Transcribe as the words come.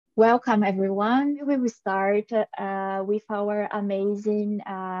Welcome, everyone. We will start with our amazing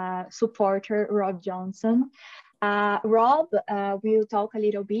supporter, Rob Johnson. Rob will talk a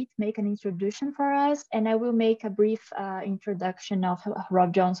little bit, make an introduction for us, and I will make a brief introduction of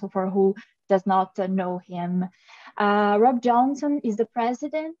Rob Johnson for who does not know him. Rob Johnson is the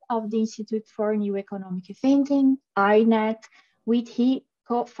president of the Institute for New Economic Thinking, INET, which he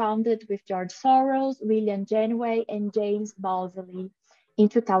co-founded with George Soros, William Janeway, and James Balsillie in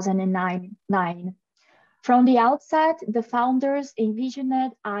 2009. From the outset, the founders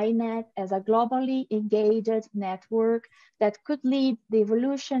envisioned INET as a globally engaged network that could lead the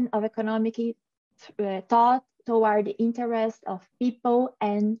evolution of economic thought toward the interest of people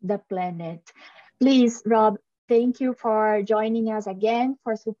and the planet. Please, Rob, thank you for joining us again,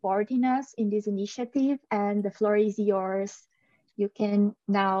 for supporting us in this initiative, and the floor is yours. You can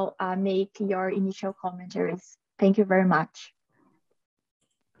now make your initial commentaries. Thank you very much.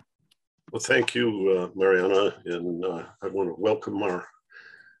 Well, thank you, Mariana, and I want to welcome our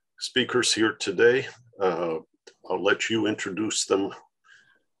speakers here today. I'll let you introduce them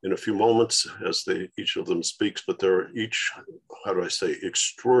in a few moments as each of them speaks, but they're each, how do I say,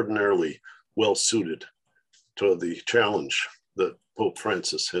 extraordinarily well suited to the challenge that Pope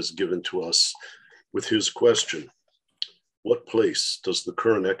Francis has given to us with his question: what place does the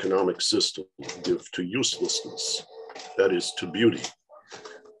current economic system give to uselessness, that is, to beauty?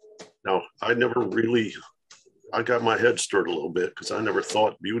 Now, I got my head stirred a little bit because I never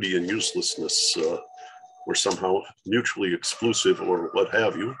thought beauty and uselessness were somehow mutually exclusive or what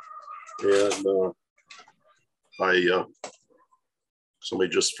have you. And somebody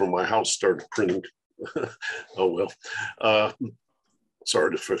just from my house started printing. Oh, well,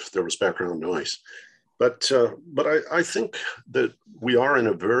 sorry if there was background noise. But I think that we are in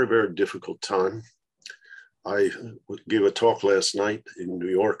a very, very difficult time. I gave a talk last night in New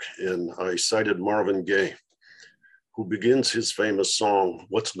York, and I cited Marvin Gaye, who begins his famous song,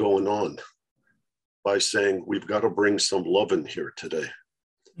 "What's Going On?" by saying, we've got to bring some love in here today.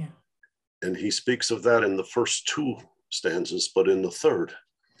 Yeah. And he speaks of that in the first two stanzas, but in the third,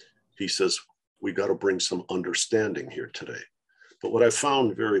 he says, we got to bring some understanding here today. But what I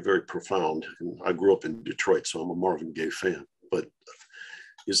found very, very profound, and I grew up in Detroit, so I'm a Marvin Gaye fan, but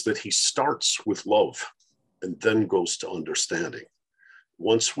is that he starts with love and then goes to understanding.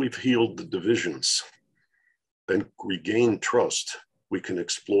 Once we've healed the divisions and regained trust, we can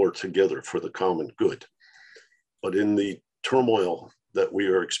explore together for the common good. But in the turmoil that we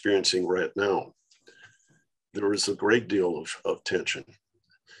are experiencing right now, there is a great deal of tension.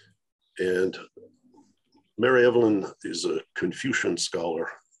 And Mary Evelyn is a Confucian scholar.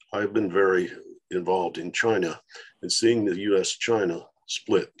 I've been very involved in China, and seeing the US-China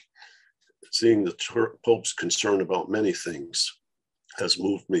split, seeing the Pope's concern about many things has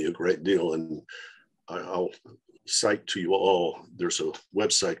moved me a great deal. And I'll cite to you all, there's a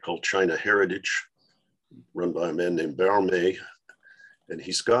website called China Heritage, run by a man named Barmay, and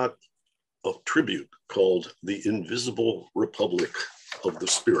he's got a tribute called The Invisible Republic of the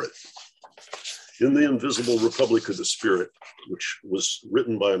Spirit. In The Invisible Republic of the Spirit, which was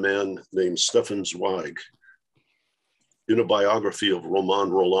written by a man named Stefan Zweig, in a biography of Romain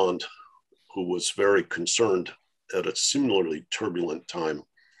Rolland, who was very concerned at a similarly turbulent time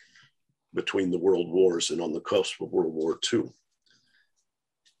between the world wars and on the cusp of World War II.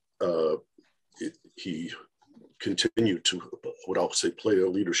 He continued to, what I'll say, play a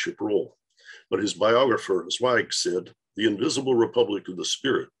leadership role. But his biographer, Zweig, said, the invisible republic of the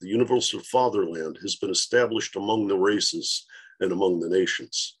spirit, the universal fatherland, has been established among the races and among the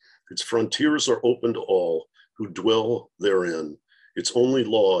nations. Its frontiers are open to all who dwell therein. Its only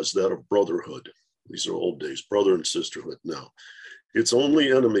law is that of brotherhood. These are old days, brother and sisterhood now. Its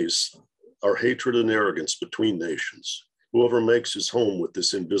only enemies are hatred and arrogance between nations. Whoever makes his home with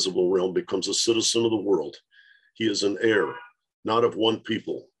this invisible realm becomes a citizen of the world. He is an heir, not of one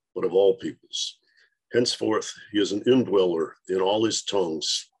people, but of all peoples. Henceforth, he is an indweller in all his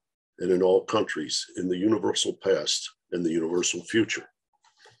tongues and in all countries, in the universal past and the universal future.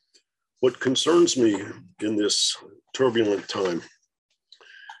 What concerns me in this turbulent time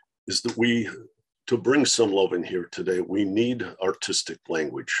is that to bring some love in here today, we need artistic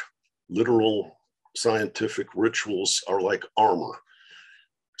language. Literal scientific rituals are like armor.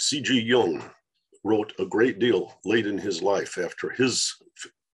 C.G. Jung wrote a great deal late in his life after his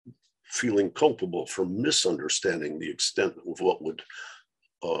feeling culpable for misunderstanding the extent of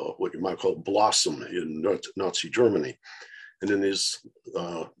what you might call blossom in Nazi Germany. And in his,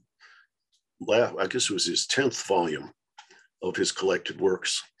 I guess it was his 10th volume of his collected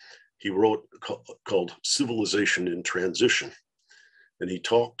works, he wrote called Civilization in Transition. And he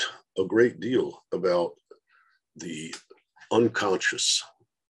talked a great deal about the unconscious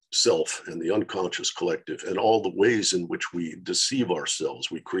self and the unconscious collective and all the ways in which we deceive ourselves.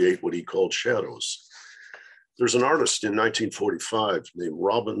 We create what he called shadows. There's an artist in 1945 named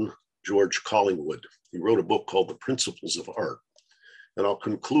Robin George Collingwood. He wrote a book called The Principles of Art. And I'll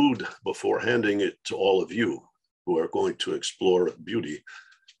conclude before handing it to all of you who are going to explore beauty,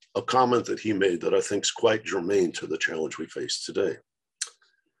 a comment that he made that I think is quite germane to the challenge we face today.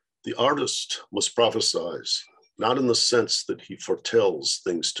 The artist must prophesize, not in the sense that he foretells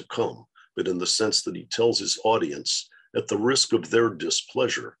things to come, but in the sense that he tells his audience, at the risk of their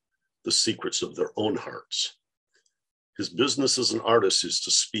displeasure, the secrets of their own hearts. His business as an artist is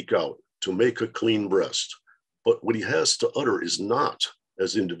to speak out, to make a clean breast, but what he has to utter is not,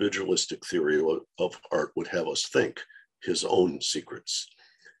 as individualistic theory of art would have us think, his own secrets.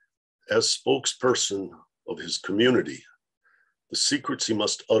 As spokesperson of his community, the secrets he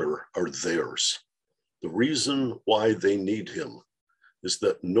must utter are theirs. The reason why they need him is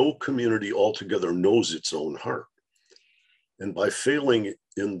that no community altogether knows its own heart. And by failing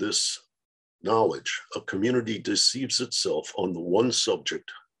in this knowledge, a community deceives itself on the one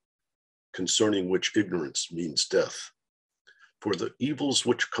subject concerning which ignorance means death. For the evils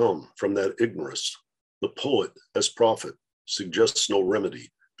which come from that ignorance, the poet, as prophet, suggests no remedy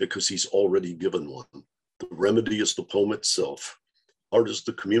because he's already given one. The remedy is the poem itself. Art is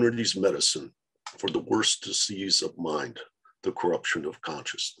the community's medicine for the worst disease of mind, the corruption of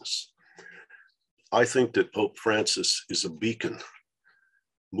consciousness. I think that Pope Francis is a beacon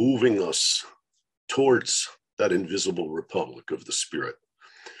moving us towards that invisible republic of the spirit,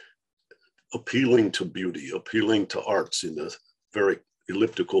 appealing to beauty, appealing to arts in a very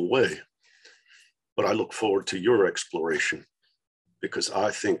elliptical way. But I look forward to your exploration because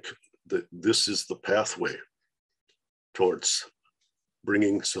I think that this is the pathway towards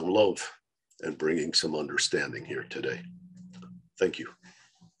bringing some love and bringing some understanding here today. Thank you.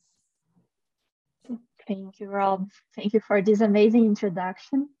 Thank you, Rob. Thank you for this amazing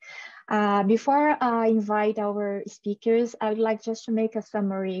introduction. Before I invite our speakers, I would like just to make a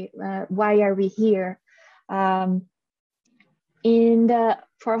summary. Why are we here? For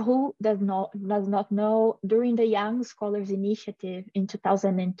who does not know, during the Young Scholars Initiative in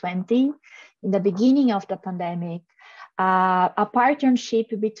 2020, in the beginning of the pandemic, a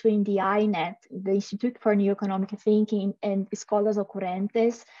partnership between the INET, the Institute for New Economic Thinking, and Escolas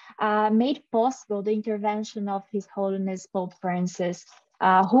Ocorrentes made possible the intervention of His Holiness Pope Francis,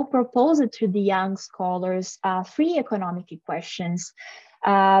 who proposed to the young scholars 3 economic questions.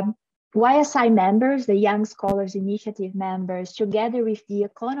 YSI members, the Young Scholars Initiative members, together with the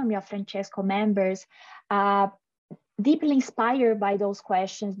Economy of Francesco members, deeply inspired by those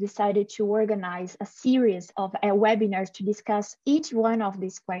questions, decided to organize a series of webinars to discuss each one of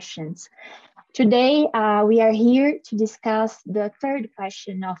these questions. Today, we are here to discuss the 3rd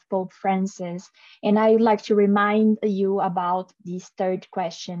question of Pope Francis, and I would like to remind you about this 3rd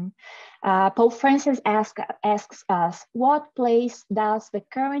question. Pope Francis asks us, what place does the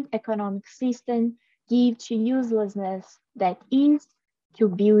current economic system give to uselessness, that is, to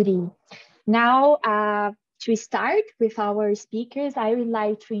beauty? Now, to start with our speakers, I would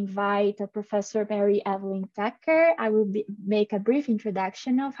like to invite Professor Mary Evelyn Tucker. I will make a brief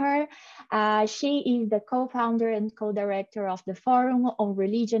introduction of her. She is the co-founder and co-director of the Forum on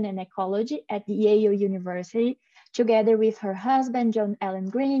Religion and Ecology at Yale University, together with her husband, John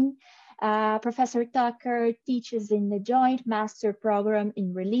Allen Green. Professor Tucker teaches in the joint master program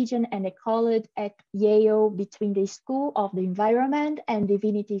in Religion and Ecology at Yale between the School of the Environment and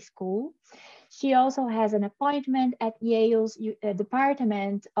Divinity School. She also has an appointment at Yale's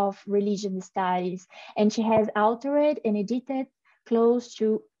Department of Religion Studies, and she has authored and edited close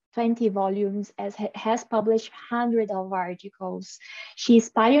to 20 volumes, as has published hundreds of articles. She is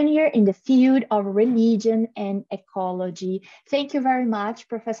pioneer in the field of religion and ecology. Thank you very much,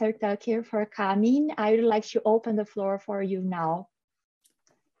 Professor Tucker, for coming. I would like to open the floor for you now.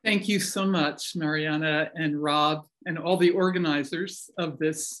 Thank you so much, Mariana and Rob, and all the organizers of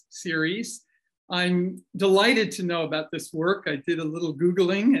this series. I'm delighted to know about this work. I did a little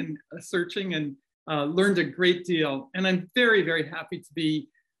Googling and searching and learned a great deal. And I'm very, very happy to be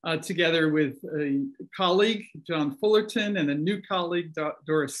together with a colleague, John Fullerton, and a new colleague,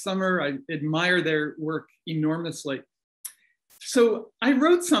 Doris Sommer. I admire their work enormously. So I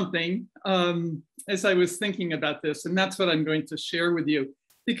wrote something as I was thinking about this, and that's what I'm going to share with you.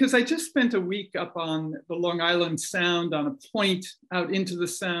 Because I just spent a week up on the Long Island Sound on a point out into the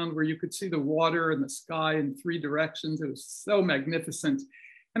Sound where you could see the water and the sky in 3 directions. It was so magnificent.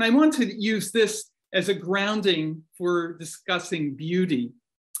 And I want to use this as a grounding for discussing beauty.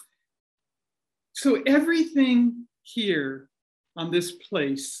 So everything here on this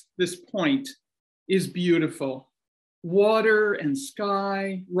place, this point, is beautiful. Water and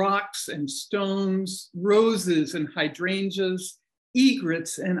sky, rocks and stones, roses and hydrangeas,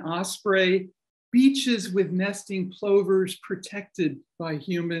 egrets and osprey, beaches with nesting plovers protected by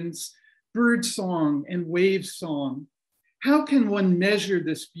humans, bird song and wave song. How can one measure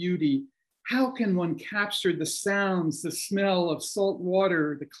this beauty? How can one capture the sounds, the smell of salt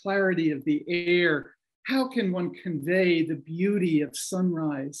water, the clarity of the air? How can one convey the beauty of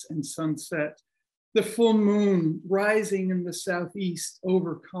sunrise and sunset? The full moon rising in the southeast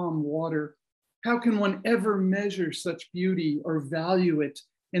over calm water. How can one ever measure such beauty or value it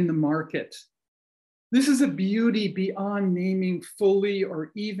in the market? This is a beauty beyond naming fully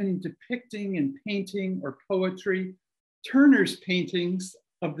or even depicting in painting or poetry. Turner's paintings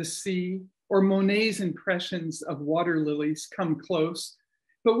of the sea or Monet's impressions of water lilies come close,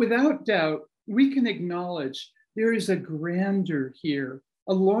 but without doubt, we can acknowledge there is a grandeur here,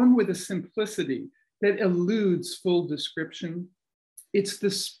 along with a simplicity that eludes full description. It's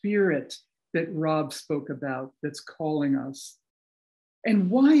the spirit that Rob spoke about that's calling us. And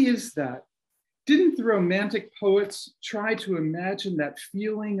why is that? Didn't the Romantic poets try to imagine that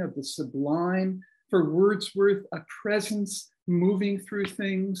feeling of the sublime? For Wordsworth, a presence moving through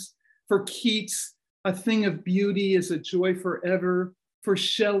things. For Keats, a thing of beauty is a joy forever. For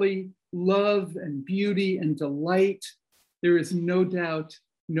Shelley, love and beauty and delight. There is no doubt,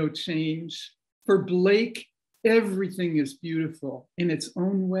 no change. For Blake, everything is beautiful in its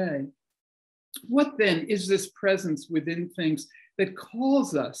own way. What then is this presence within things that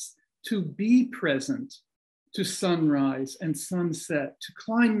calls us to be present to sunrise and sunset, to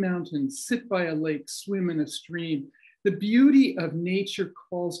climb mountains, sit by a lake, swim in a stream? The beauty of nature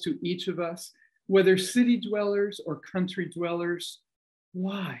calls to each of us, whether city dwellers or country dwellers.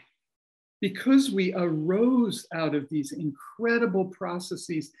 Why? Because we arose out of these incredible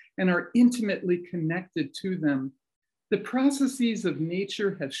processes and are intimately connected to them. The processes of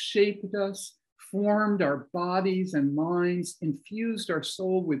nature have shaped us, formed our bodies and minds, infused our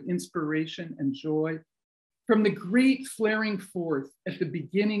soul with inspiration and joy. From the great flaring forth at the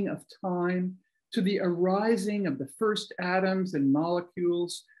beginning of time, to the arising of the first atoms and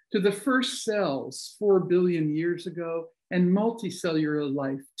molecules, to the first cells 4 billion years ago, and multicellular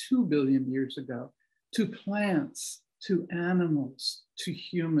life 2 billion years ago, to plants, to animals, to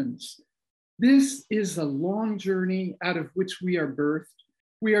humans. This is a long journey out of which we are birthed.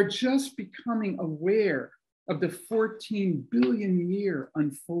 We are just becoming aware of the 14 billion year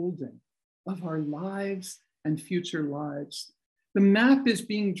unfolding of our lives and future lives. The map is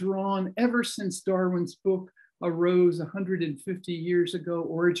being drawn ever since Darwin's book arose 150 years ago,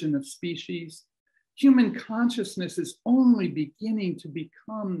 Origin of Species. Human consciousness is only beginning to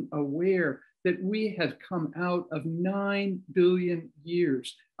become aware that we have come out of 9 billion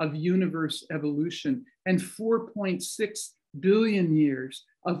years of universe evolution and 4.6 billion years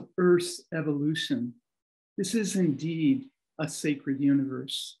of Earth's evolution. This is indeed a sacred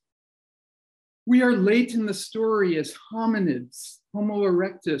universe. We are late in the story as hominids, Homo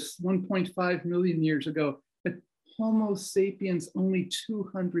erectus 1.5 million years ago, but Homo sapiens only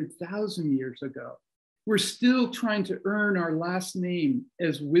 200,000 years ago. We're still trying to earn our last name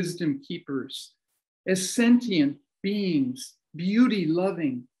as wisdom keepers, as sentient beings,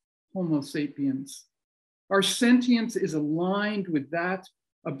 beauty-loving Homo sapiens. Our sentience is aligned with that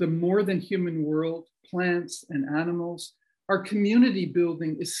of the more than human world, plants and animals. Our community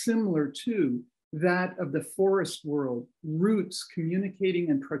building is similar to that of the forest world, roots communicating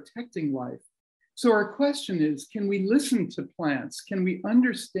and protecting life. So our question is, can we listen to plants? Can we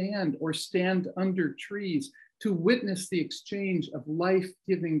understand or stand under trees to witness the exchange of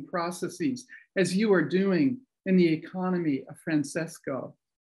life-giving processes as you are doing in the economy of Francesco?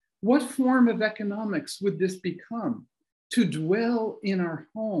 What form of economics would this become? To dwell in our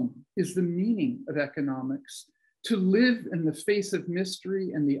home is the meaning of economics. To live in the face of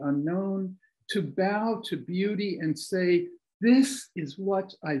mystery and the unknown, to bow to beauty and say, this is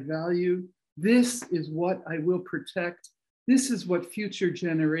what I value, this is what I will protect, this is what future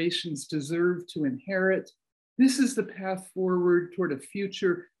generations deserve to inherit. This is the path forward toward a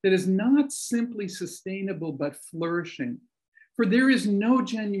future that is not simply sustainable, but flourishing. For there is no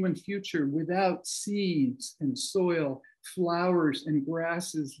genuine future without seeds and soil, flowers and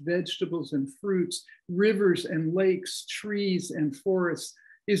grasses, vegetables and fruits, rivers and lakes, trees and forests.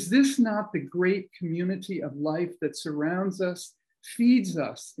 Is this not the great community of life that surrounds us, feeds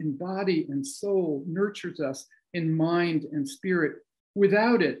us in body and soul, nurtures us in mind and spirit?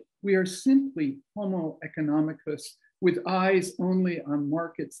 Without it, We are simply Homo economicus with eyes only on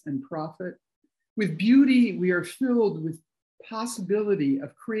markets and profit. With beauty, we are filled with possibility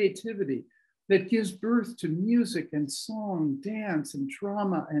of creativity that gives birth to music and song, dance and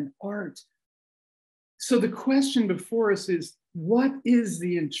drama and art. So the question before us is, what is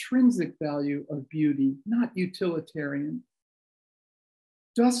the intrinsic value of beauty, not utilitarian?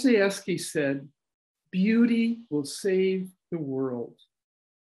 Dostoevsky said, beauty will save the world.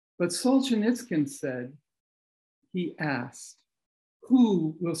 But Solzhenitsyn said, he asked,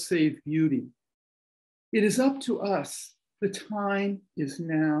 who will save beauty? It is up to us. The time is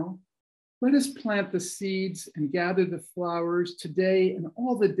now. Let us plant the seeds and gather the flowers today and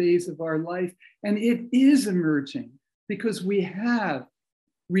all the days of our life. And it is emerging because we have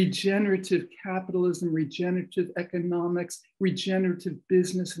regenerative capitalism, regenerative economics, regenerative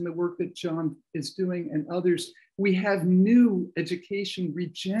business, and the work that John is doing and others. We have new education,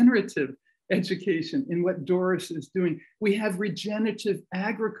 regenerative education in what Doris is doing. We have regenerative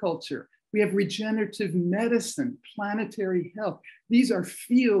agriculture. We have regenerative medicine, planetary health. These are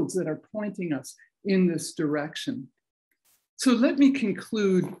fields that are pointing us in this direction. So let me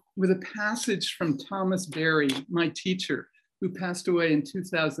conclude with a passage from Thomas Berry, my teacher, who passed away in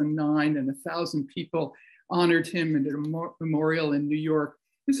 2009, and 1,000 people honored him at a memorial in New York.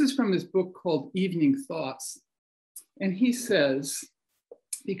 This is from his book called Evening Thoughts. And he says,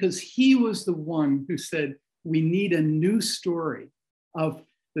 because he was the one who said, we need a new story of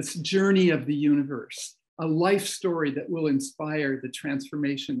this journey of the universe, a life story that will inspire the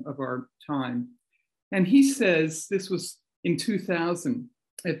transformation of our time. And he says, this was in 2000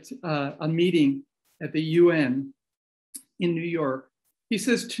 at a meeting at the UN in New York. He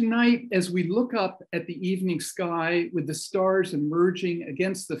says, tonight, as we look up at the evening sky with the stars emerging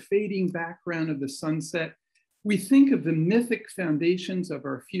against the fading background of the sunset, we think of the mythic foundations of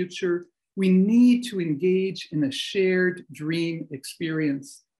our future. We need to engage in a shared dream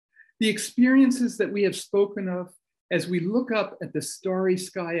experience. The experiences that we have spoken of as we look up at the starry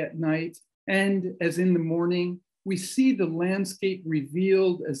sky at night and as in the morning, we see the landscape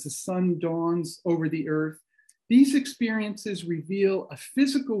revealed as the sun dawns over the earth. These experiences reveal a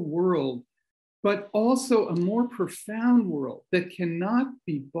physical world, but also a more profound world that cannot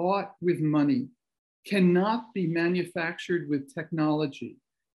be bought with money, cannot be manufactured with technology,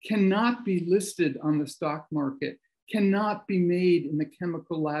 cannot be listed on the stock market, cannot be made in the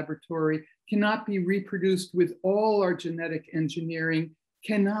chemical laboratory, cannot be reproduced with all our genetic engineering,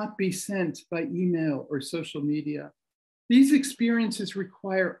 cannot be sent by email or social media. These experiences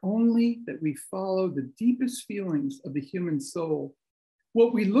require only that we follow the deepest feelings of the human soul.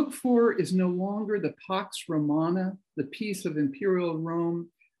 What we look for is no longer the Pax Romana, the peace of imperial Rome,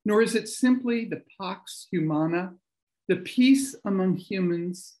 nor is it simply the Pax Humana, the peace among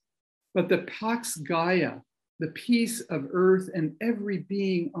humans, but the Pax Gaia, the peace of earth and every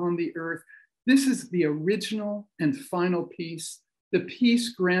being on the earth. This is the original and final peace, the peace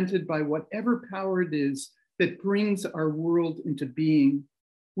granted by whatever power it is that brings our world into being.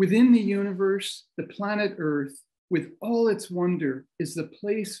 Within the universe, the planet Earth, with all its wonder, is the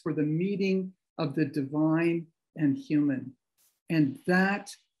place for the meeting of the divine and human. And that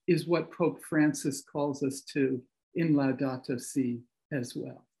is what Pope Francis calls us to in Laudato Si as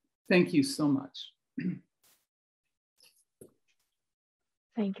well. Thank you so much.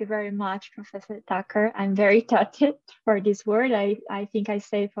 Thank you very much, Professor Tucker. I'm very touched for this word. I think I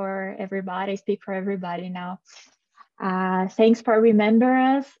say for everybody, I speak for everybody now. Thanks for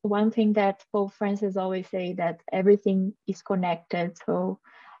remembering us. One thing that Pope Francis always say, that everything is connected. So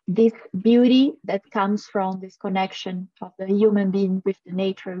this beauty that comes from this connection of the human being with the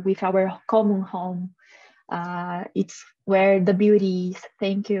nature, with our common home, it's where the beauty is.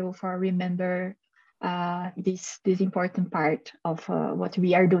 Thank you for remembering this important part of what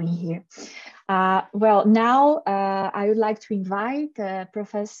we are doing here. Well, now I would like to invite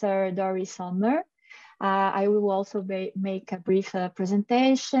Professor Doris Sommer. I will also make a brief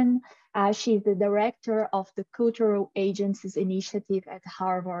presentation. She's the director of the Cultural Agencies Initiative at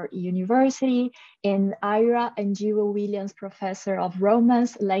Harvard University, and Ira and Jewel Williams Professor of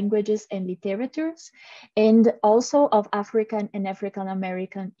Romance, Languages and Literatures, and also of African and African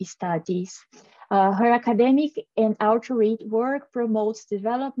American Studies. Her academic and outreach work promotes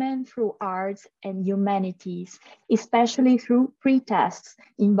development through arts and humanities, especially through pre-tests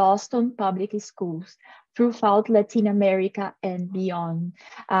in Boston public schools, throughout Latin America and beyond.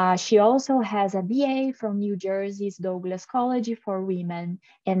 She also has a BA from New Jersey's Douglas College for Women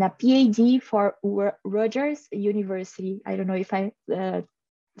and a PhD for Rutgers University. I don't know if I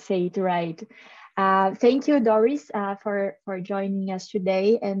say it right. Thank you, Doris, for joining us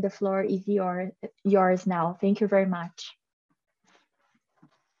today, and the floor is yours now. Thank you very much.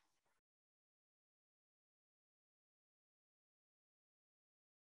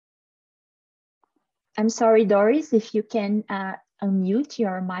 I'm sorry, Doris, if you can unmute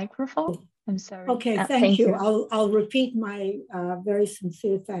your microphone. I'm sorry. Okay, thank you. I'll repeat my very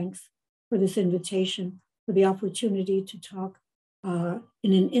sincere thanks for this invitation, for the opportunity to talk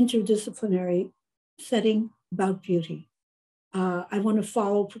in an interdisciplinary setting about beauty. I want to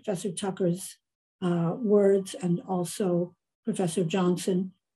follow Professor Tucker's words and also Professor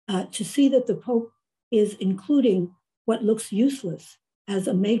Johnson to see that the Pope is including what looks useless as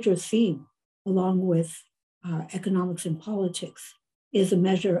a major theme, along with economics and politics, is a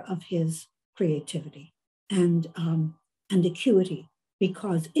measure of his creativity and acuity.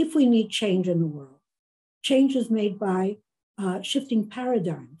 Because if we need change in the world, change is made by shifting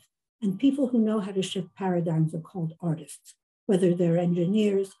paradigms. And people who know how to shift paradigms are called artists, whether they're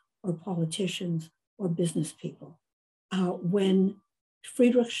engineers or politicians or business people. When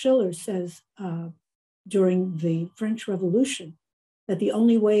Friedrich Schiller says during the French Revolution that the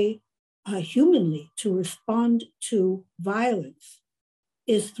only way humanly to respond to violence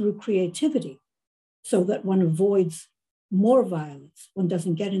is through creativity, so that one avoids more violence, one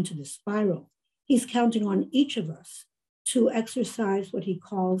doesn't get into the spiral, he's counting on each of us to exercise what he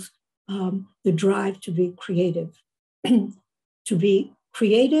calls the drive to be creative, to be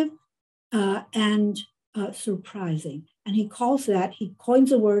creative and surprising. And he calls that, he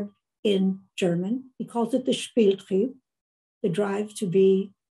coins a word in German, he calls it the Spieltrieb, the drive to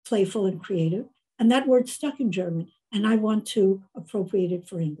be playful and creative. And that word stuck in German, and I want to appropriate it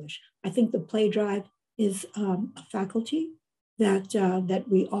for English. I think the play drive is a faculty that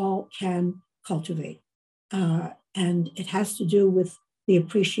we all can cultivate. And it has to do with the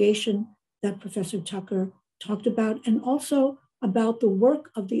appreciation that Professor Tucker talked about, and also about the work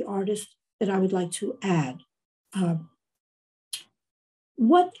of the artist that I would like to add.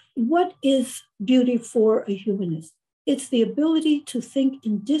 What is beauty for a humanist? It's the ability to think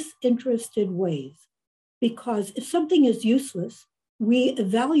in disinterested ways, because if something is useless, we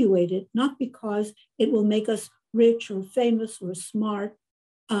evaluate it not because it will make us rich or famous or smart,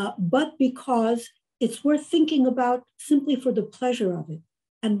 but because it's worth thinking about simply for the pleasure of it.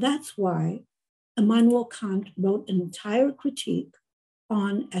 And that's why Immanuel Kant wrote an entire critique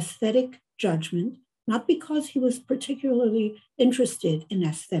on aesthetic judgment, not because he was particularly interested in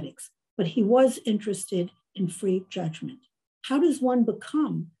aesthetics, but he was interested in free judgment. How does one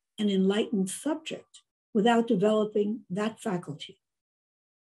become an enlightened subject without developing that faculty?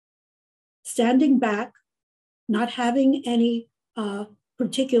 Standing back, not having any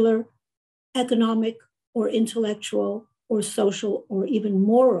particular economic or intellectual or social or even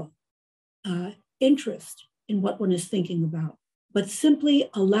moral interest in what one is thinking about, but simply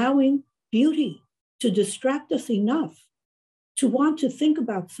allowing beauty to distract us enough to want to think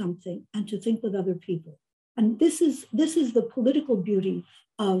about something and to think with other people. And this is the political beauty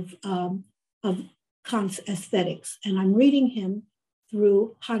of Kant's aesthetics. And I'm reading him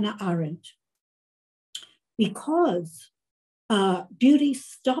through Hannah Arendt, because beauty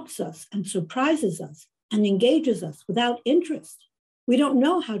stops us and surprises us and engages us without interest. We don't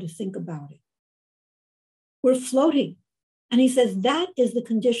know how to think about it. We're floating. And he says that is the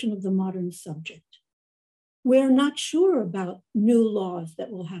condition of the modern subject. We're not sure about new laws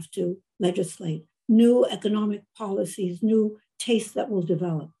that we'll have to legislate, new economic policies, new tastes that will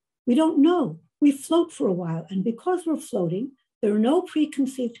develop. We don't know. We float for a while. And because we're floating, there are no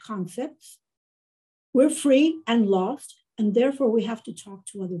preconceived concepts. We're free and lost, and therefore we have to talk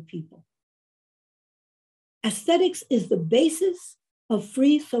to other people. Aesthetics is the basis of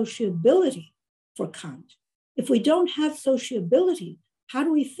free sociability for Kant. If we don't have sociability, how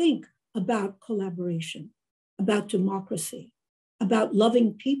do we think about collaboration, about democracy, about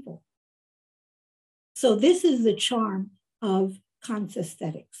loving people? So this is the charm of Kant's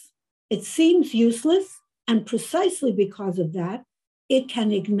aesthetics. It seems useless, and precisely because of that, it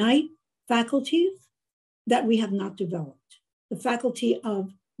can ignite faculties that we have not developed, the faculty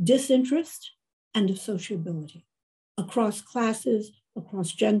of disinterest and of sociability across classes,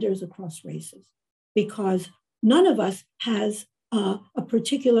 across genders, across races, because none of us has a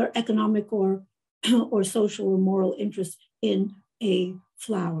particular economic or social or moral interest in a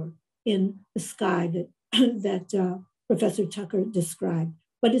flower, in the sky that Professor Tucker described,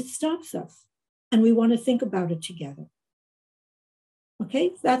 but it stops us, and we want to think about it together.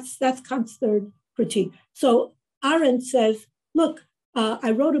 Okay, that's Kant's third critique. So Arendt says, look,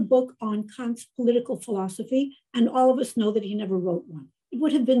 I wrote a book on Kant's political philosophy, and all of us know that he never wrote one. It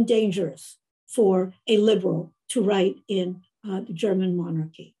would have been dangerous for a liberal to write in the German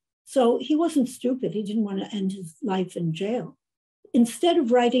monarchy. So he wasn't stupid. He didn't want to end his life in jail. Instead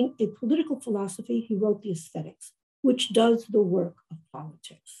of writing a political philosophy, he wrote the Aesthetics, which does the work of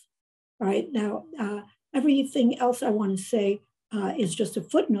politics. All right, now, everything else I want to say is just a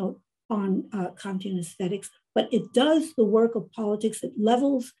footnote on Kantian aesthetics, but it does the work of politics. It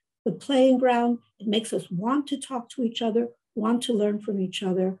levels the playing ground. It makes us want to talk to each other, want to learn from each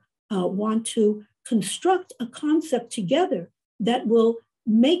other, want to construct a concept together that will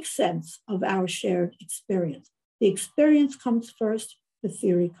make sense of our shared experience. The experience comes first, the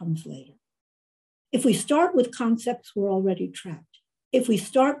theory comes later. If we start with concepts, we're already trapped. If we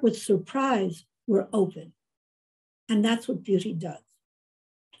start with surprise, we're open. And that's what beauty does.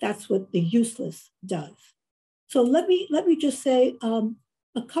 That's what the useless does. So let me just say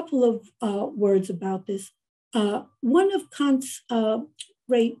a couple of words about this. One of Kant's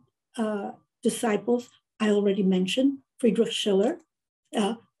great disciples, I already mentioned, Friedrich Schiller,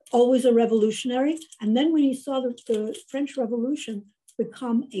 always a revolutionary. And then when he saw the French Revolution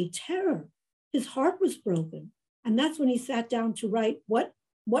become a terror, his heart was broken. And that's when he sat down to write what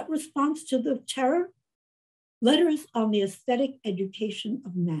response to the terror? Letters on the Aesthetic Education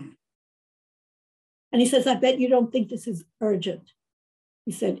of Man. And he says, I bet you don't think this is urgent.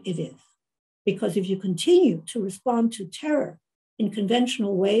 He said, it is. Because if you continue to respond to terror in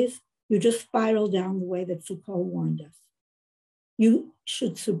conventional ways, you just spiral down the way that Foucault warned us. You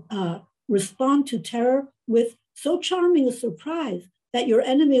should respond to terror with so charming a surprise that your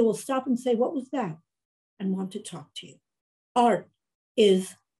enemy will stop and say, what was that? And want to talk to you. Art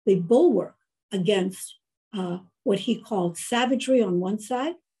is the bulwark against what he called savagery on one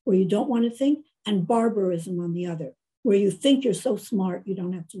side, where you don't want to think, and barbarism on the other, where you think you're so smart, you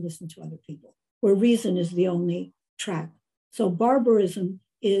don't have to listen to other people, where reason is the only trap. So barbarism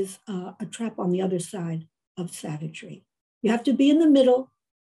is a trap on the other side of savagery. You have to be in the middle,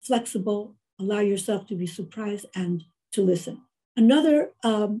 flexible, allow yourself to be surprised and to listen. Another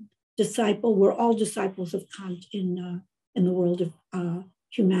disciple, we're all disciples of Kant in the world of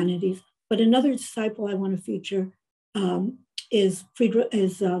humanities, but another disciple I want to feature is Victor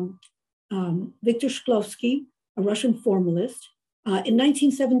Shklovsky, a Russian formalist. In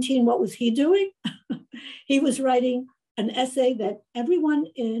 1917, what was he doing? He was writing an essay that everyone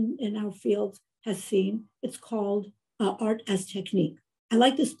in our fields has seen. It's called Art as Technique. I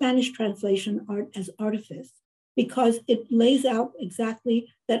like the Spanish translation, Art as Artifice, because it lays out exactly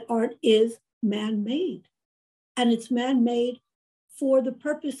that art is man-made. And it's man-made for the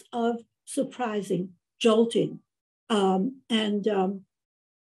purpose of surprising, jolting. And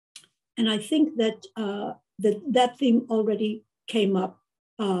I think that that theme already came up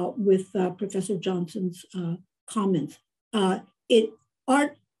with Professor Johnson's comments.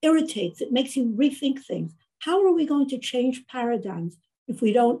 Art irritates, it makes you rethink things. How are we going to change paradigms if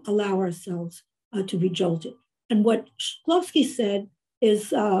we don't allow ourselves to be jolted? And what Shklovsky said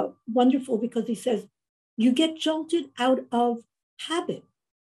is wonderful, because he says, you get jolted out of habit.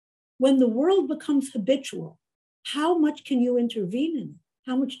 When the world becomes habitual, how much can you intervene in it?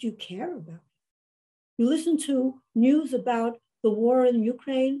 How much do you care about it? You listen to news about the war in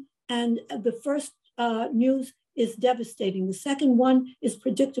Ukraine, and the first news is devastating. The second one is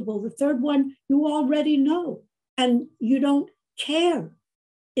predictable. The third one you already know, and you don't care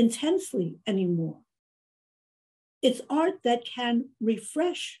intensely anymore. It's art that can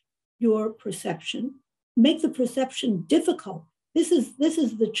refresh your perception, make the perception difficult. This is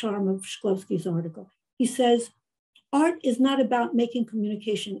the charm of Shklovsky's article. He says, art is not about making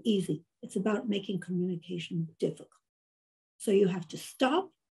communication easy. It's about making communication difficult. So you have to stop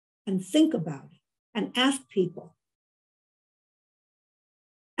and think about it and ask people.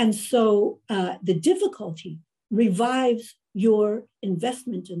 And so the difficulty revives your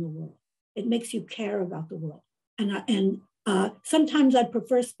investment in the world. It makes you care about the world. And sometimes I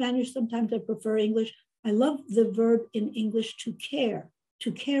prefer Spanish, sometimes I prefer English. I love the verb in English to care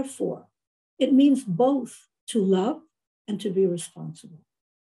for. It means both to love and to be responsible.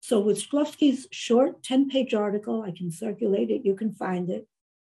 So with Shklovsky's short 10-page article, I can circulate it, you can find it.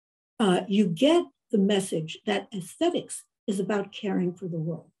 You get the message that aesthetics is about caring for the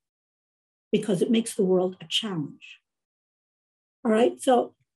world, because it makes the world a challenge. All right,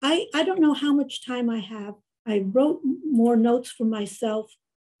 so I don't know how much time I have. I wrote more notes for myself,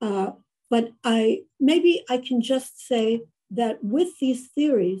 but maybe I can just say that with these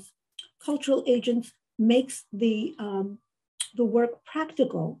theories, cultural agents makes the work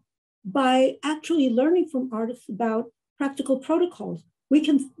practical by actually learning from artists about practical protocols. We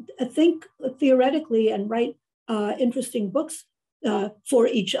can think theoretically and write interesting books for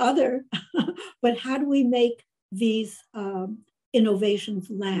each other, but how do we make these innovations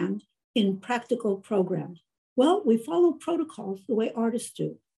land in practical programs? Well, we follow protocols the way artists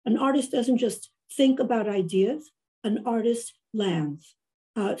do. An artist doesn't just think about ideas, an artist lands.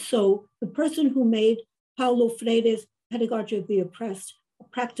 So the person who made Paulo Freire's Pedagogy of the Oppressed a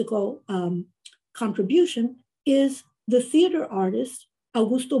practical contribution is the theater artist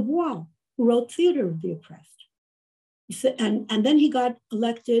Augusto Boal, who wrote Theater of the Oppressed. And then he got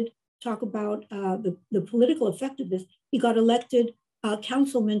elected, talk about the political effect of this, he got elected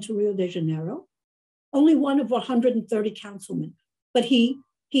councilman to Rio de Janeiro, only one of 130 councilmen. But he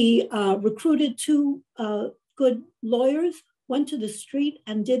recruited two good lawyers, went to the street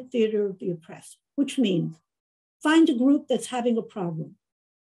and did Theater of the Oppressed, which means find a group that's having a problem,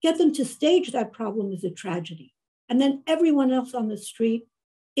 get them to stage that problem as a tragedy, and then everyone else on the street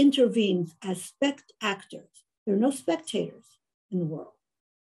intervenes as spect actors. There are no spectators in the world.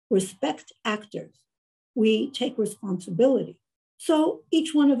 We're spect actors. We take responsibility. So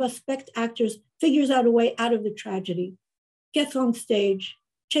each one of us spect actors figures out a way out of the tragedy, gets on stage,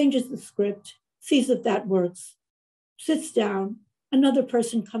 changes the script, sees if that works, sits down, another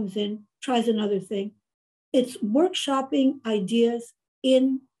person comes in, tries another thing. It's workshopping ideas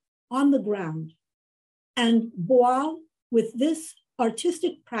on the ground. And Boal, with this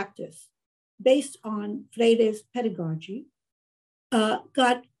artistic practice based on Freire's pedagogy,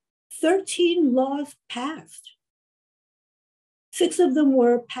 got 13 laws passed. 6 of them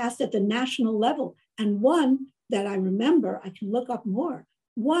were passed at the national level. And one that I remember, I can look up more.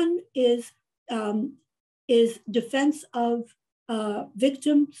 One is defense of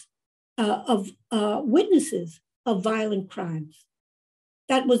victims, of witnesses of violent crimes.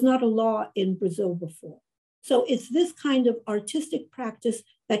 That was not a law in Brazil before. So it's this kind of artistic practice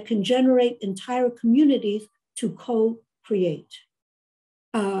that can generate entire communities to co-create.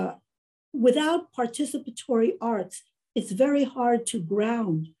 Without participatory arts, it's very hard to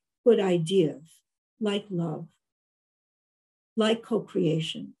ground good ideas like love, like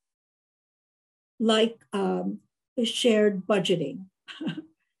co-creation, like shared budgeting.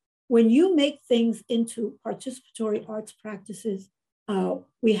 When you make things into participatory arts practices,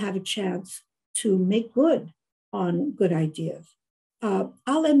 we have a chance to make good on good ideas.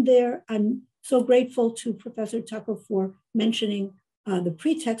 I'll end there. I'm so grateful to Professor Tucker for mentioning the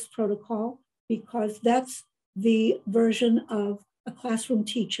pretext protocol, because that's the version of a classroom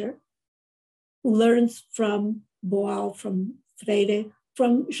teacher who learns from Boal, from Freire,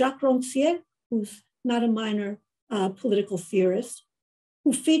 from Jacques Rancière, who's not a minor political theorist,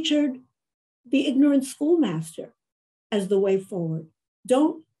 who featured the ignorant schoolmaster as the way forward.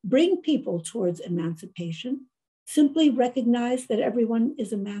 Don't bring people towards emancipation. Simply recognize that everyone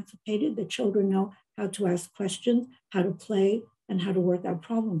is emancipated, that children know how to ask questions, how to play, and how to work out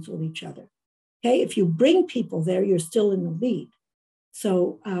problems with each other. Okay, if you bring people there, you're still in the lead.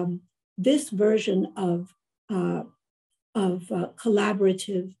 So this version of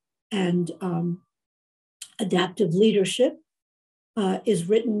collaborative and adaptive leadership is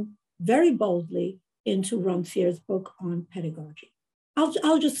written very boldly into Rancière's book on pedagogy.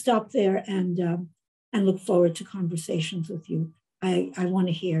 I'll just stop there and look forward to conversations with you. I want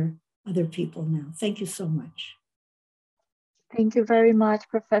to hear other people now. Thank you so much. Thank you very much,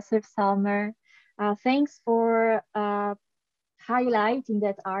 Professor Salmer. Thanks for highlighting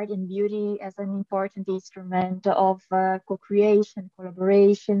that art and beauty as an important instrument of co-creation,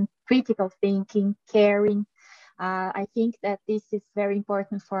 collaboration, critical thinking, caring. I think that this is very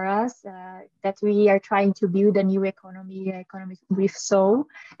important for us, that we are trying to build a new economy with soul,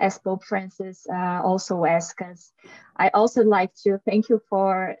 as Pope Francis also asked us. I also like to thank you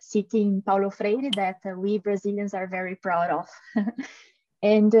for citing Paulo Freire, that we Brazilians are very proud of.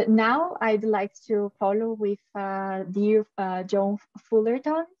 And now I'd like to follow with dear John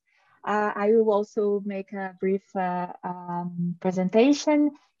Fullerton. I will also make a brief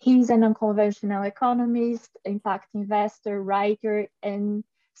presentation. He's an unconventional economist, impact investor, writer, and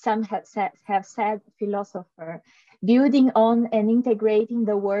some have said philosopher. Building on and integrating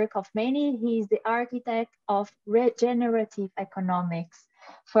the work of many, he is the architect of regenerative economics,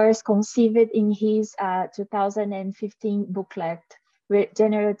 first conceived in his 2015 booklet,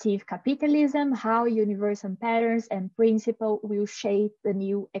 Regenerative Capitalism, How Universal Patterns and Principles Will Shape the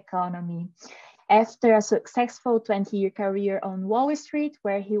New Economy. After a successful 20-year career on Wall Street,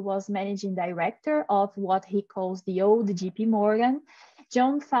 where he was managing director of what he calls the old JP Morgan,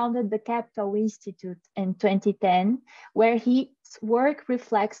 John founded the Capital Institute in 2010, where his work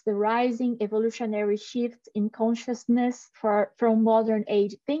reflects the rising evolutionary shift in consciousness from modern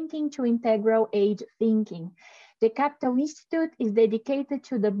age thinking to integral age thinking, The Capital Institute is dedicated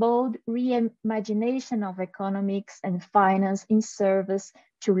to the bold reimagination of economics and finance in service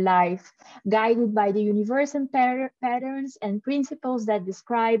to life, guided by the universal patterns and principles that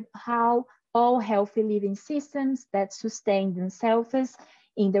describe how all healthy living systems that sustain themselves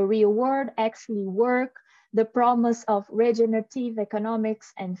in the real world actually work. The promise of regenerative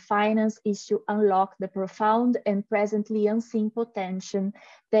economics and finance is to unlock the profound and presently unseen potential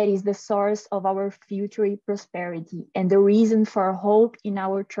that is the source of our future prosperity and the reason for hope in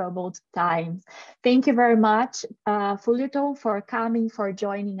our troubled times. Thank you very much, Fulito, for coming, for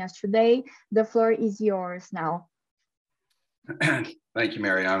joining us today. The floor is yours now. Thank you,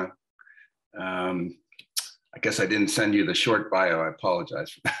 Mariana. I guess I didn't send you the short bio. I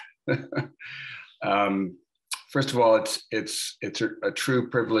apologize for that. First of all, it's a true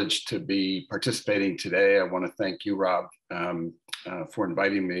privilege to be participating today. I want to thank you, Rob, for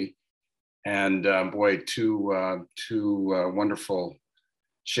inviting me. And boy, two wonderful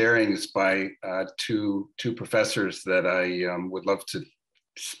sharings by two professors that I would love to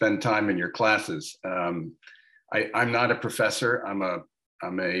spend time in your classes. I'm not a professor. I'm a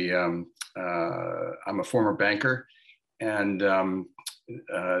former banker, and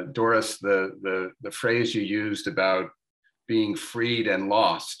Doris, the phrase you used about being freed and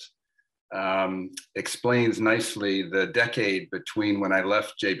lost explains nicely the decade between when I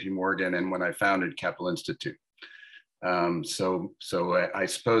left JP Morgan and when I founded Capital Institute. So I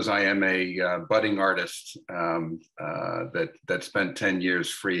suppose I am a budding artist that spent 10 years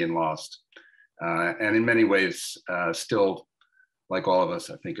free and lost, and in many ways still, like all of us,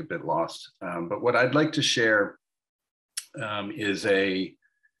 I think a bit lost. But what I'd like to share is a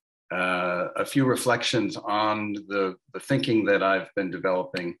few reflections on the thinking that I've been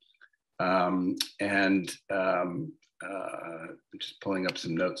developing, and I'm just pulling up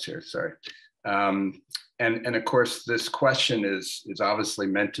some notes here. Sorry, and of course this question is obviously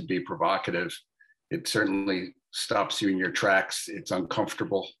meant to be provocative. It certainly stops you in your tracks. It's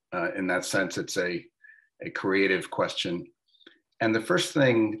uncomfortable in that sense. It's a creative question, and the first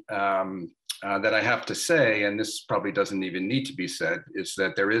thing that I have to say, and this probably doesn't even need to be said, is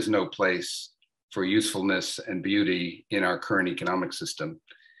that there is no place for usefulness and beauty in our current economic system.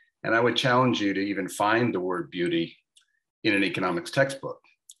 And I would challenge you to even find the word beauty in an economics textbook.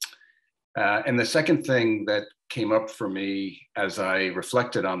 And the second thing that came up for me as I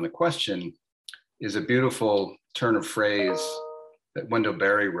reflected on the question is a beautiful turn of phrase that Wendell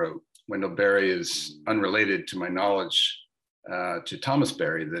Berry wrote. Wendell Berry is unrelated to my knowledge to Thomas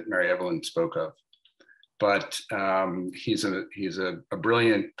Berry that Mary Evelyn spoke of, but he's a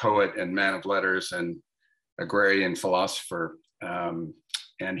brilliant poet and man of letters and agrarian philosopher, and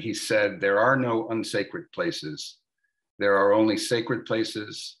he said, "There are no unsacred places. There are only sacred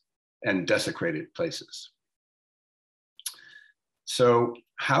places and desecrated places." So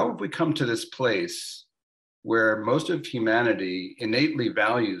how have we come to this place where most of humanity innately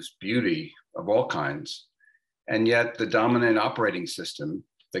values beauty of all kinds, and yet the dominant operating system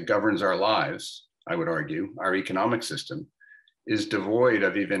that governs our lives, I would argue, our economic system, is devoid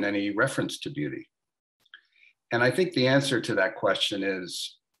of even any reference to beauty? And I think the answer to that question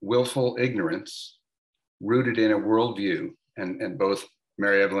is willful ignorance rooted in a worldview, and both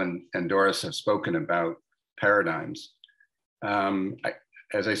Mary Evelyn and Doris have spoken about paradigms.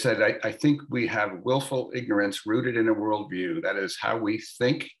 As I said, I think we have willful ignorance rooted in a worldview. That is how we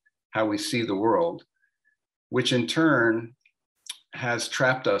think, how we see the world, which in turn has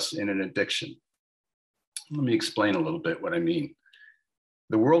trapped us in an addiction. Let me explain a little bit what I mean.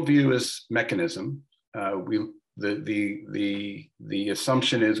 The worldview is mechanism. The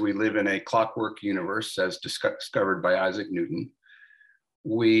assumption is we live in a clockwork universe as discovered by Isaac Newton.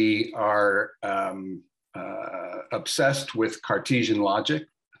 We are obsessed with Cartesian logic,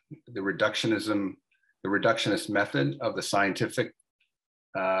 the reductionist method of the scientific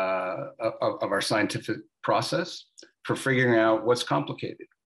of our scientific process for figuring out what's complicated.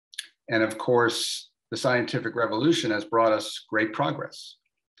 And of course, the scientific revolution has brought us great progress.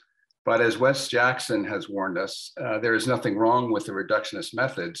 But as Wes Jackson has warned us, there is nothing wrong with the reductionist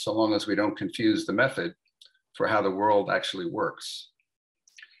method so long as we don't confuse the method for how the world actually works.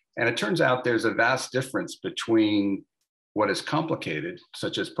 And it turns out there's a vast difference between what is complicated,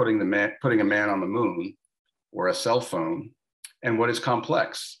 such as putting a man on the moon or a cell phone, and what is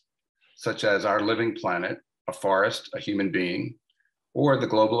complex, such as our living planet, a forest, a human being, or the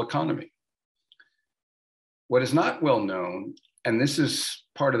global economy. What is not well known, and this is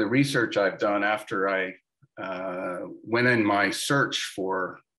part of the research I've done after I went in my search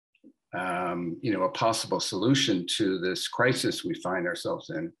for a possible solution to this crisis we find ourselves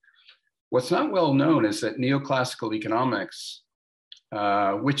in, What's not well known is that neoclassical economics,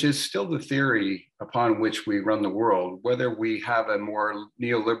 which is still the theory upon which we run the world, whether we have a more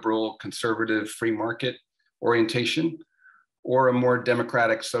neoliberal, conservative, free market orientation, or a more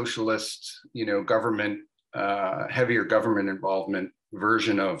democratic, socialist, government, heavier government involvement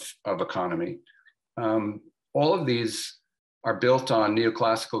version of economy. All of these are built on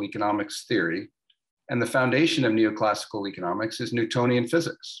neoclassical economics theory, and the foundation of neoclassical economics is Newtonian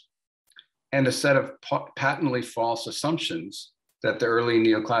physics, and a set of patently false assumptions that the early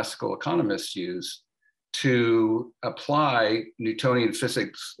neoclassical economists used to apply Newtonian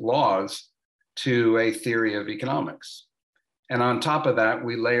physics laws to a theory of economics. And on top of that,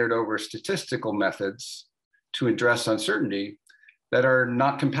 we layered over statistical methods to address uncertainty that are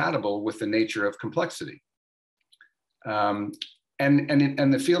not compatible with the nature of complexity. And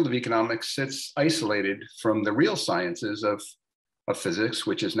the field of economics sits isolated from the real sciences of physics,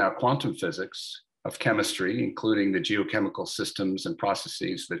 which is now quantum physics, of chemistry, including the geochemical systems and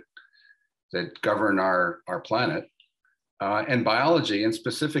processes that govern our planet, and biology, and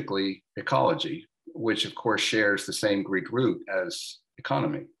specifically ecology, which of course shares the same Greek root as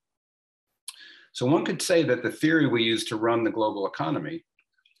economy. So one could say that the theory we use to run the global economy,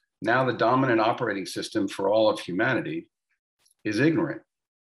 now the dominant operating system for all of humanity, is ignorant.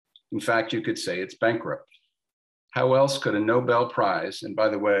 In fact, you could say it's bankrupt. How else could a Nobel Prize, and by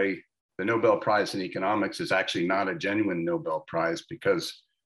the way, the Nobel Prize in economics is actually not a genuine Nobel Prize, because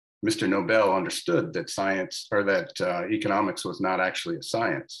Mr. Nobel understood that science, or that economics was not actually a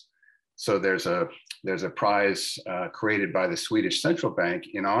science. So there's a prize created by the Swedish Central Bank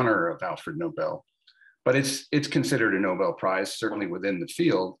in honor of Alfred Nobel, but it's considered a Nobel Prize, certainly within the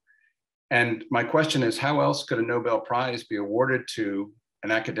field. And my question is, how else could a Nobel Prize be awarded to an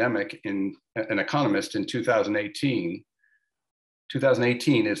academic, an economist in 2018?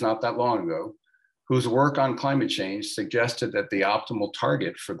 2018 is not that long ago, whose work on climate change suggested that the optimal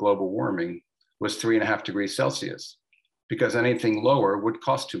target for global warming was 3.5 degrees Celsius, because anything lower would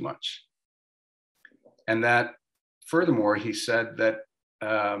cost too much. And that, furthermore, he said that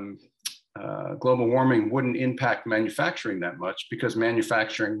global warming wouldn't impact manufacturing that much because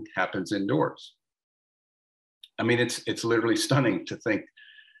manufacturing happens indoors. I mean, it's literally stunning to think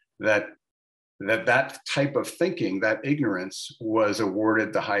that type of thinking, that ignorance, was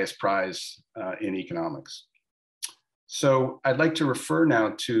awarded the highest prize in economics. So I'd like to refer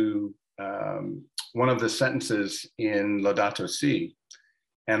now to one of the sentences in Laudato Si,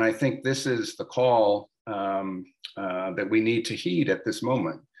 and I think this is the call that we need to heed at this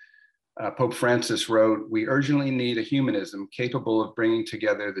moment. Pope Francis wrote, "We urgently need a humanism capable of bringing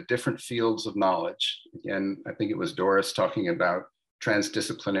together the different fields of knowledge." And I think it was Doris talking about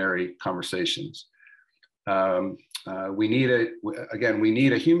transdisciplinary conversations. We need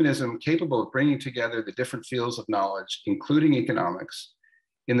a humanism capable of bringing together the different fields of knowledge, including economics,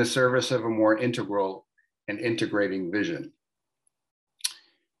 in the service of a more integral and integrating vision.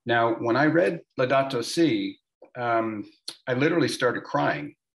 Now, when I read Laudato Si, I literally started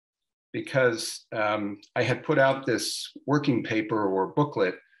crying, because I had put out this working paper or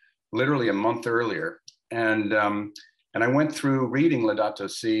booklet literally a month earlier. And I went through reading Laudato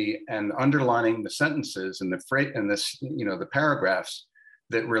Si and underlining the sentences and the paragraphs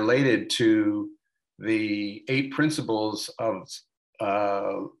that related to the 8 principles of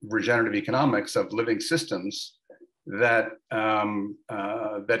regenerative economics of living systems that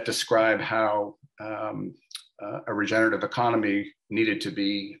describe how a regenerative economy needed to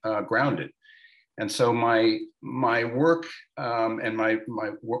be grounded. And so my work and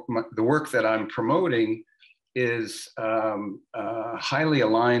the work that I'm promoting is highly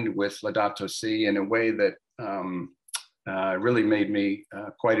aligned with Laudato Si in a way that really made me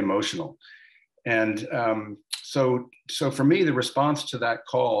quite emotional. And so for me, the response to that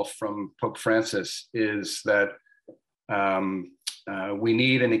call from Pope Francis is that we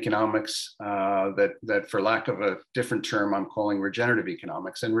need an economics that, for lack of a different term, I'm calling regenerative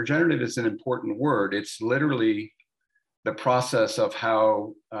economics. And regenerative is an important word. It's literally the process of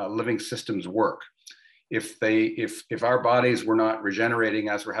how living systems work. If our bodies were not regenerating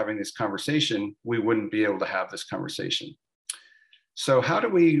as we're having this conversation, we wouldn't be able to have this conversation. So how do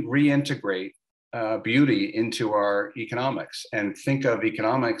we reintegrate beauty into our economics and think of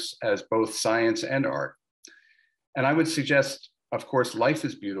economics as both science and art? And I would suggest, of course, life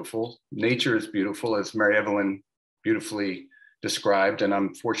is beautiful, nature is beautiful, as Mary Evelyn beautifully described, and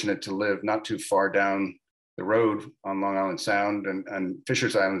I'm fortunate to live not too far down the road on Long Island Sound and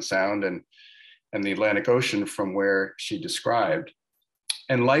Fisher's Island Sound and the Atlantic Ocean from where she described.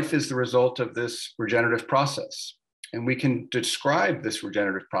 And life is the result of this regenerative process. And we can describe this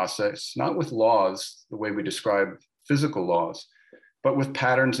regenerative process, not with laws, the way we describe physical laws, but with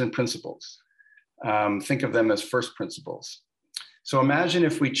patterns and principles. Think of them as first principles. So imagine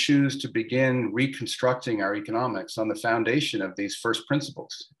if we choose to begin reconstructing our economics on the foundation of these first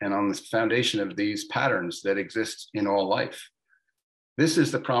principles and on the foundation of these patterns that exist in all life. This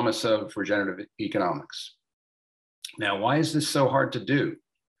is the promise of regenerative economics. Now, why is this so hard to do?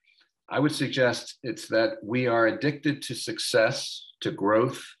 I would suggest it's that we are addicted to success, to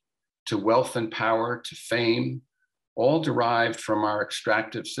growth, to wealth and power, to fame, all derived from our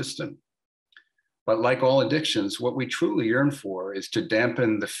extractive system. But like all addictions, what we truly yearn for is to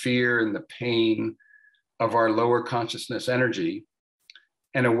dampen the fear and the pain of our lower consciousness energy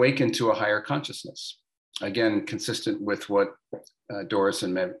and awaken to a higher consciousness. Again, consistent with what Doris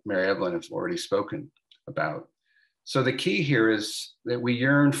and Mary Evelyn have already spoken about. So the key here is that we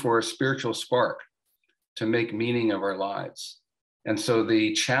yearn for a spiritual spark to make meaning of our lives. And so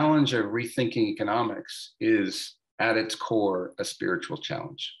the challenge of rethinking economics is at its core a spiritual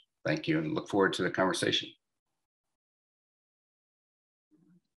challenge. Thank you, and look forward to the conversation.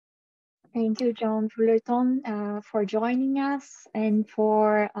 Thank you, John Fullerton, for joining us and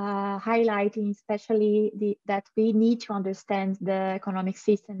for highlighting especially that we need to understand the economic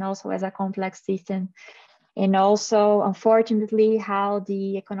system also as a complex system. And also, unfortunately, how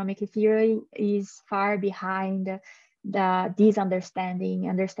the economic theory is far behind this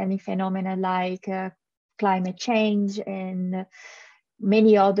understanding phenomena like climate change and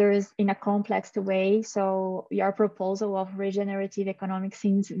many others in a complex way. So your proposal of regenerative economics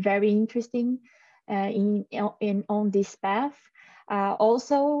seems very interesting on this path.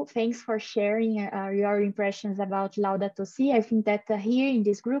 Also, thanks for sharing your impressions about Laudato Si. I think that here in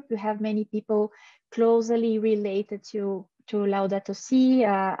this group, you have many people closely related to Laudato Si.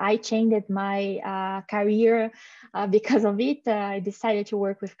 I changed my career because of it. I decided to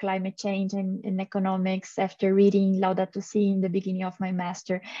work with climate change and economics after reading Laudato Si in the beginning of my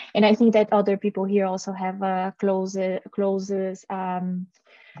master. And I think that other people here also have a closest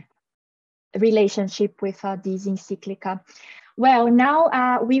relationship with this encyclica. Well,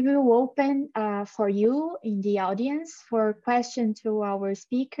 now we will open for you in the audience for questions to our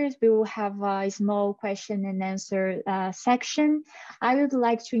speakers. We will have a small question and answer section. I would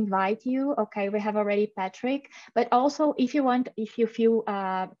like to invite you. Okay, we have already Patrick, but also if you feel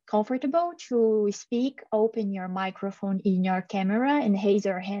comfortable to speak, open your microphone in your camera and raise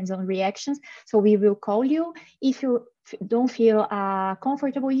your hands on reactions. So we will call you. If you don't feel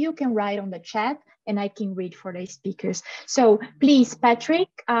comfortable, you can write on the chat and I can read for the speakers. So please, Patrick,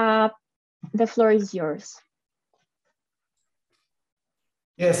 the floor is yours.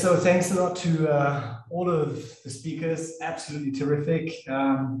 Yeah, so thanks a lot to all of the speakers. Absolutely terrific.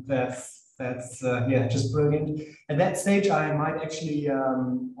 That's yeah, just brilliant. At that stage, I might actually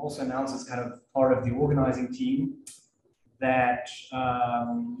also announce as kind of part of the organizing team that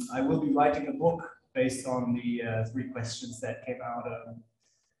I will be writing a book based on the 3 questions that came out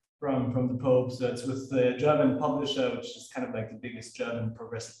from the Pope. So it's with the German publisher, which is kind of like the biggest German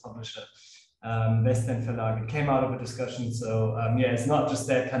progressive publisher, Western Verlag. It came out of a discussion. So yeah, it's not just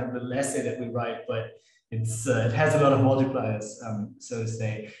that kind of little essay that we write, but it's it has a lot of multipliers, so to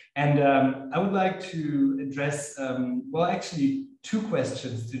say. And I would like to address, well, actually 2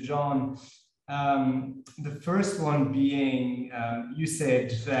 questions to John. The first one being, you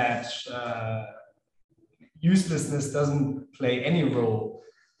said that uselessness doesn't play any role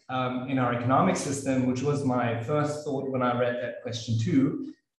in our economic system, which was my first thought when I read that question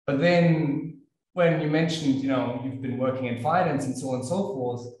too. But then when you mentioned, you know, you've been working in finance and so on and so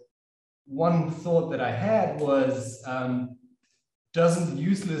forth, one thought that I had was, doesn't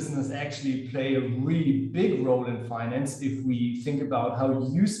uselessness actually play a really big role in finance if we think about how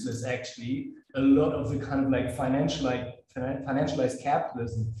useless actually a lot of the kind of like financialized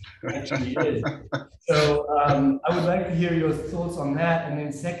capitalism actually is. So I would like to hear your thoughts on that. And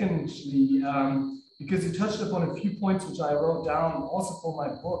then secondly, because you touched upon a few points which I wrote down also for my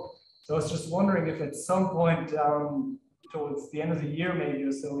book. So I was just wondering if at some point towards the end of the year maybe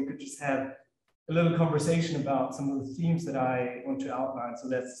or so, we could just have a little conversation about some of the themes that I want to outline. So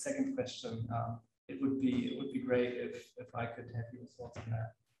that's the second question. It would be great if I could have your thoughts on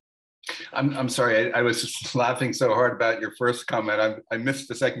that. I'm sorry, I was just laughing so hard about your first comment. I missed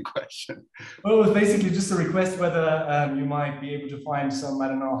the second question. Well, it was basically just a request whether you might be able to find some, I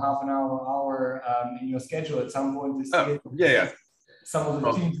don't know, half an hour or hour in your schedule at some point this year. Yeah. Some of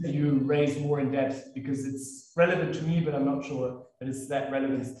the themes that you raise more in depth, because it's relevant to me, but I'm not sure that it's that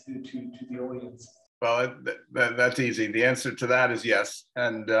relevant to the audience. Well, that's easy. The answer to that is yes.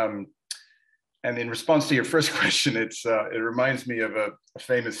 And And in response to your first question, it reminds me of a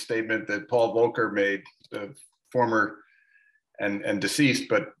famous statement that Paul Volcker made, the former and deceased,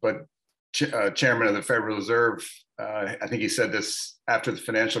 but chairman of the Federal Reserve. I think he said this after the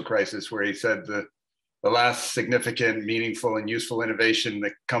financial crisis, where he said the last significant, meaningful, and useful innovation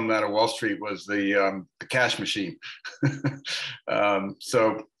that come out of Wall Street was the cash machine.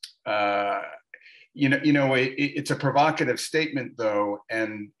 It's a provocative statement, though,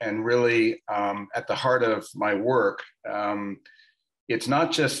 and really at the heart of my work. It's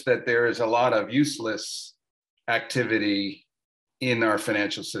not just that there is a lot of useless activity in our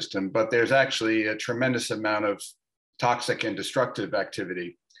financial system, but there's actually a tremendous amount of toxic and destructive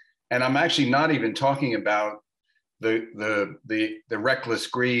activity. And I'm actually not even talking about the reckless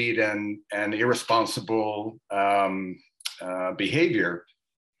greed and irresponsible behavior.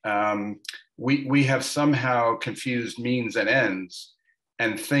 We have somehow confused means and ends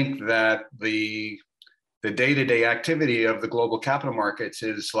and think that the day-to-day activity of the global capital markets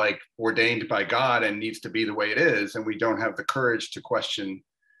is like ordained by God and needs to be the way it is, and we don't have the courage to question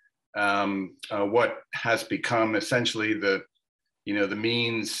what has become essentially the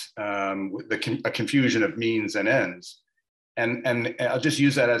means, a confusion of means and ends. And I'll just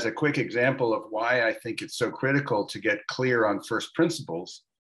use that as a quick example of why I think it's so critical to get clear on first principles.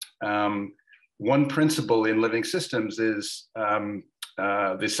 One principle in living systems is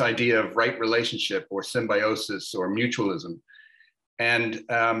this idea of right relationship or symbiosis or mutualism. And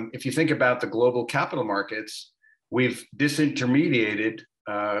if you think about the global capital markets, we've disintermediated,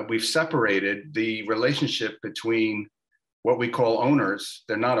 we've separated the relationship between what we call owners.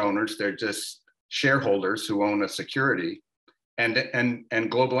 They're not owners, they're just shareholders who own a security, and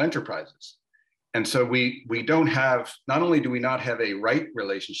global enterprises. And so we don't have, not only do we not have a right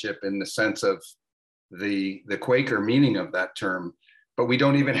relationship in the sense of the Quaker meaning of that term, but we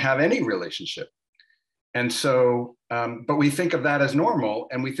don't even have any relationship. And so, but we think of that as normal,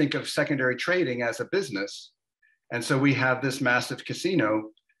 and we think of secondary trading as a business. And so we have this massive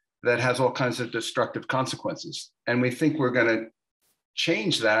casino that has all kinds of destructive consequences. And we think we're going to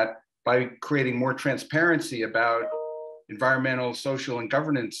change that by creating more transparency about environmental, social, and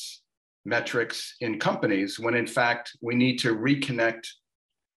governance metrics in companies, when in fact we need to reconnect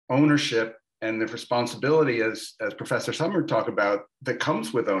ownership and the responsibility, as Professor Summer talked about, that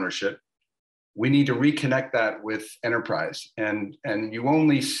comes with ownership. We need to reconnect that with enterprise. And you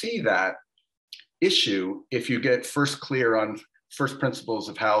only see that issue if you get first clear on first principles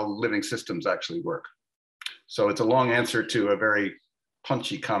of how living systems actually work. So it's a long answer to a very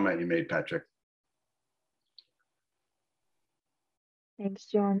punchy comment you made, Patrick. Thanks,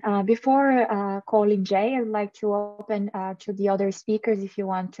 John. Before calling Jay, I'd like to open to the other speakers. If you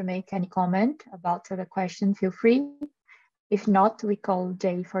want to make any comment about the question, feel free. If not, we call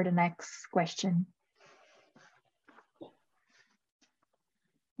Jay for the next question.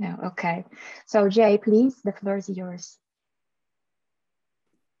 No, okay. So Jay, please, the floor is yours.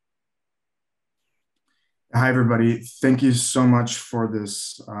 Hi, everybody. Thank you so much for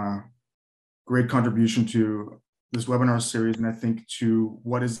this great contribution to this webinar series, and I think to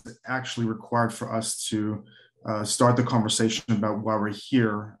what is actually required for us to start the conversation about why we're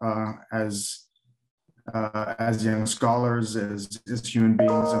here as young scholars, as human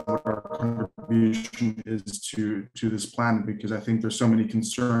beings, and what our contribution is to this planet. Because I think there's so many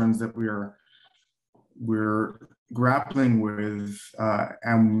concerns that we're grappling with,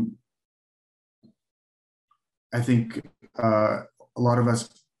 and I think a lot of us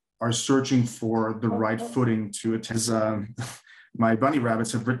are searching for the right footing to attend. My bunny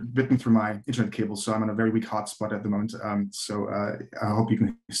rabbits have bitten through my internet cable, so I'm on a very weak hotspot at the moment. So I hope you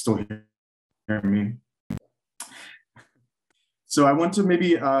can still hear me. So I want to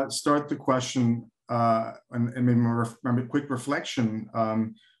maybe start the question and maybe a quick reflection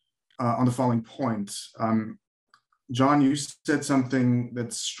on the following point. John, you said something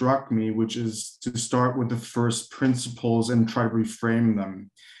that struck me, which is to start with the first principles and try to reframe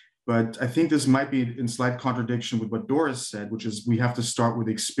them. But I think this might be in slight contradiction with what Doris said, which is we have to start with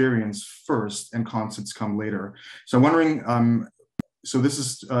experience first and concepts come later. So I'm wondering, so this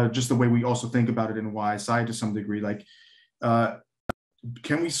is just the way we also think about it in YSI to some degree, like,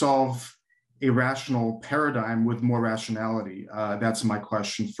 can we solve a rational paradigm with more rationality? That's my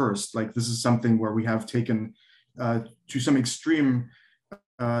question first. Like, this is something where we have taken to some extreme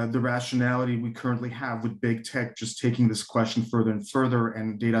the rationality we currently have with big tech, just taking this question further and further,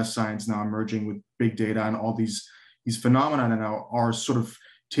 and data science now emerging with big data, and all these phenomena now are sort of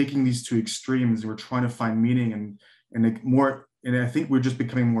taking these two extremes. We're trying to find meaning and I think we're just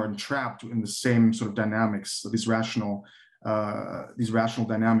becoming more entrapped in the same sort of dynamics, so these rational rational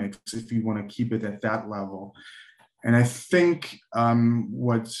dynamics, if you want to keep it at that level. And I think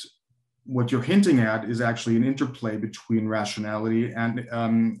what you're hinting at is actually an interplay between rationality and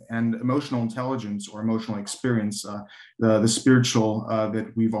emotional intelligence or emotional experience, the spiritual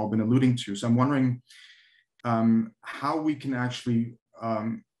that we've all been alluding to. So I'm wondering how we can actually,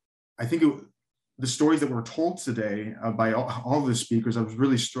 I think the stories that were told today by all the speakers, I was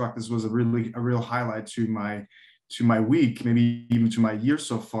really struck. This was a real highlight to my week, maybe even to my year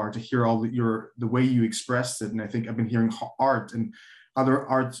so far, to hear all the way you expressed it. And I think I've been hearing art and other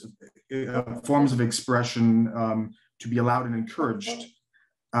art forms of expression to be allowed and encouraged.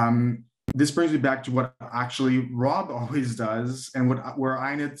 This brings me back to what actually Rob always does, and where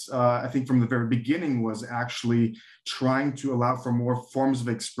INET, I think from the very beginning, was actually trying to allow for more forms of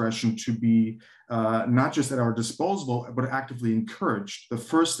expression to be not just at our disposal, but actively encouraged. The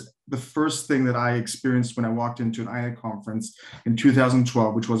first thing that I experienced when I walked into an INET conference in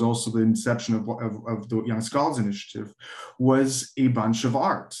 2012, which was also the inception of the Young Scholars Initiative, was a bunch of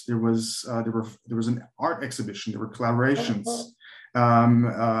art. There was an art exhibition. There were collaborations.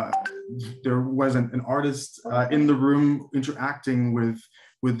 There was an artist in the room interacting with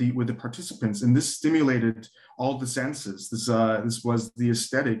the participants, and this stimulated all the senses. This was the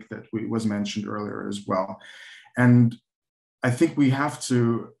aesthetic that was mentioned earlier as well, and I think we have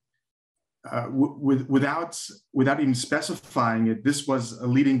to, without even specifying it, this was a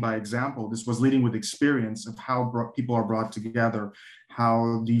leading by example. This was leading with experience of how people are brought together,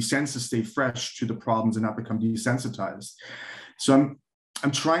 how the senses stay fresh to the problems and not become desensitized. So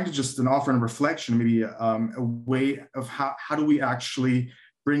I'm trying to just offer a reflection, maybe a way of how do we actually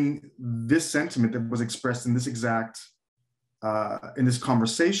bring this sentiment that was expressed in this exact, in this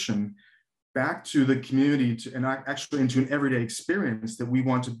conversation back to the community and actually into an everyday experience that we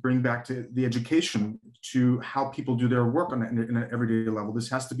want to bring back to the education, to how people do their work in an everyday level. This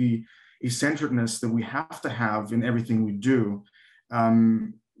has to be a centeredness that we have to have in everything we do,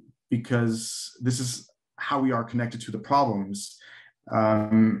 because this is how we are connected to the problems.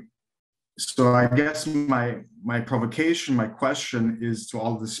 So I guess my provocation, my question is to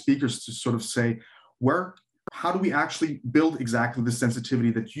all of the speakers to sort of say, how do we actually build exactly the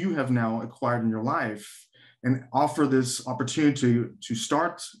sensitivity that you have now acquired in your life, and offer this opportunity to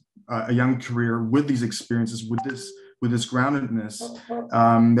start a young career with these experiences, with this groundedness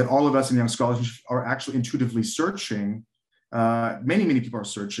that all of us in Young Scholars are actually intuitively searching. Many people are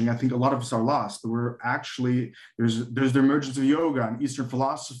searching. I think a lot of us are lost. We're actually, there's the emergence of yoga and Eastern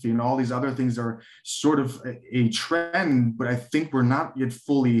philosophy, and all these other things are sort of a trend, but I think we're not yet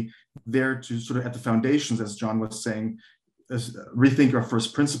fully there to sort of at the foundations, as John was saying, rethink our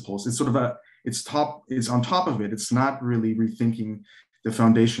first principles. It's sort of it's on top of it. It's not really rethinking the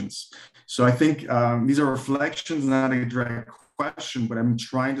foundations. So I think these are reflections, not a direct question, but I'm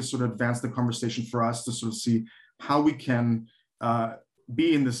trying to sort of advance the conversation for us to sort of see how we can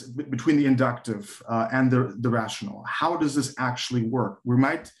be in this between the inductive and the rational. How does this actually work? We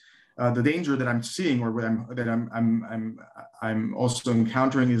might the danger that I'm seeing, or I'm also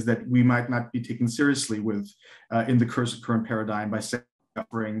encountering, is that we might not be taken seriously with in the current paradigm by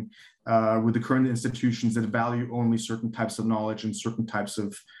suffering with the current institutions that value only certain types of knowledge and certain types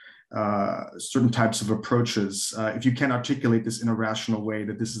of approaches. If you can articulate this in a rational way,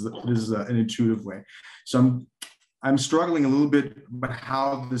 that this is an intuitive way. So I'm struggling a little bit about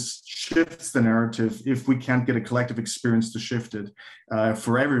how this shifts the narrative if we can't get a collective experience to shift it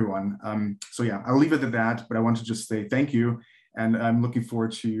for everyone. So yeah, I'll leave it at that, but I want to just say thank you. And I'm looking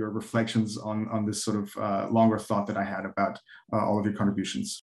forward to your reflections on this sort of longer thought that I had about all of your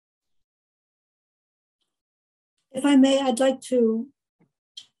contributions. If I may, I'd like to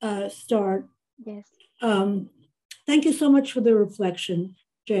start. Yes. Thank you so much for the reflection,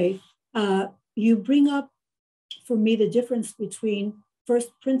 Jay. You bring up for me the difference between first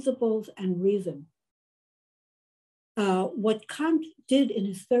principles and reason. What Kant did in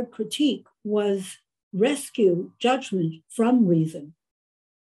his third critique was rescue judgment from reason.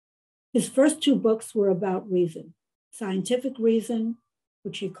 His first two books were about reason: scientific reason,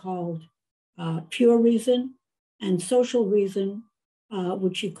 which he called pure reason, and social reason,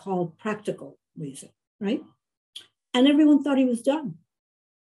 which he called practical reason, right? And everyone thought he was done.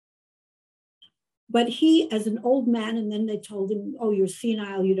 But he, as an old man, and then they told him, oh, you're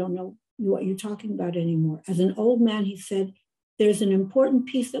senile, you don't know what you're talking about anymore. As an old man, he said, there's an important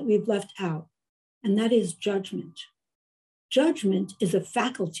piece that we've left out, and that is judgment. Judgment is a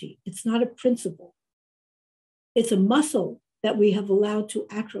faculty. It's not a principle. It's a muscle that we have allowed to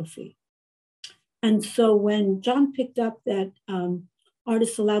atrophy. And so when John picked up that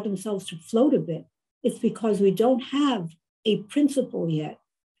artists allow themselves to float a bit, it's because we don't have a principle yet.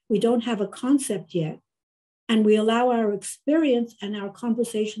 We don't have a concept yet. And we allow our experience and our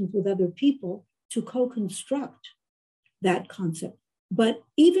conversations with other people to co-construct that concept. But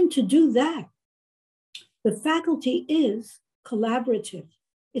even to do that, the faculty is collaborative.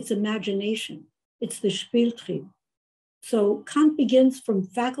 It's imagination. It's the Spieltrieb. So Kant begins from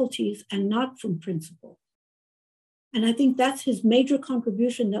faculties and not from principles. And I think that's his major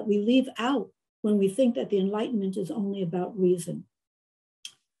contribution that we leave out when we think that the Enlightenment is only about reason.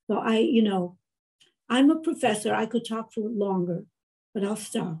 So I'm a professor. I could talk for longer, but I'll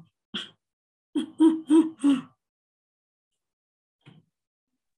stop.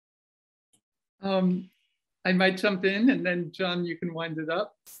 I might jump in and then John, you can wind it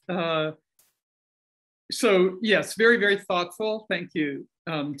up. So yes, very, very thoughtful. Thank you,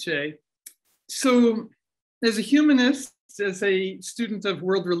 Jay. So as a humanist, as a student of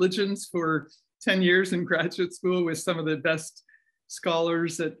world religions for 10 years in graduate school with some of the best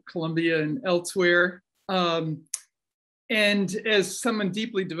scholars at Columbia and elsewhere, and as someone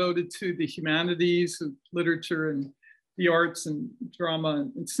deeply devoted to the humanities, literature and the arts and drama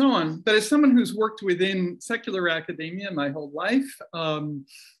and so on, but as someone who's worked within secular academia my whole life,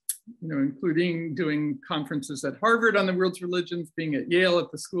 including doing conferences at Harvard on the world's religions, being at Yale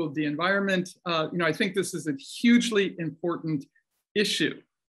at the School of the Environment, I think this is a hugely important issue.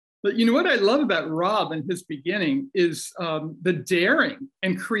 But what I love about Rob and his beginning is the daring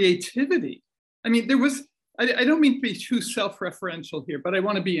and creativity. I mean, I don't mean to be too self-referential here, but I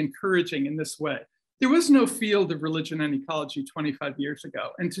want to be encouraging in this way. There was no field of religion and ecology 25 years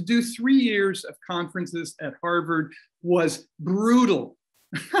ago. And to do 3 years of conferences at Harvard was brutal,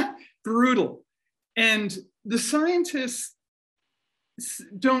 brutal. And the scientists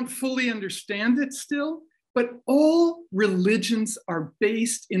don't fully understand it still, but all religions are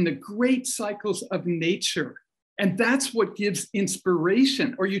based in the great cycles of nature. And that's what gives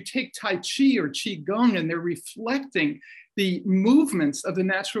inspiration. Or you take Tai Chi or Qigong and they're reflecting the movements of the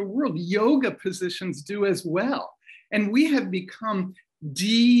natural world. Yoga positions do as well. And we have become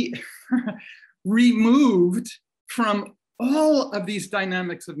removed from all of these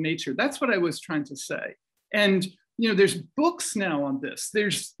dynamics of nature. That's what I was trying to say. And there's books now on this.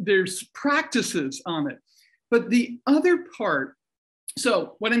 There's practices on it. But the other part,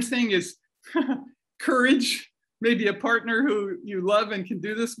 so what I'm saying is courage. Maybe a partner who you love and can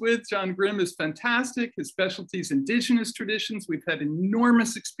do this with. John Grimm is fantastic. His specialty is indigenous traditions. We've had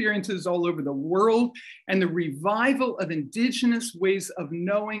enormous experiences all over the world. And the revival of indigenous ways of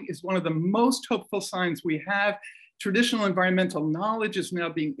knowing is one of the most hopeful signs we have. Traditional environmental knowledge is now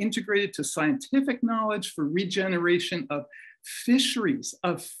being integrated to scientific knowledge for regeneration of fisheries,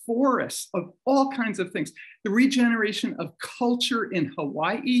 of forests, of all kinds of things. The regeneration of culture in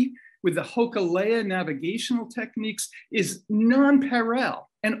Hawaii, with the Hokulea navigational techniques is non-parallel,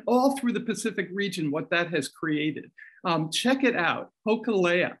 and all through the Pacific region, what that has created. Check it out,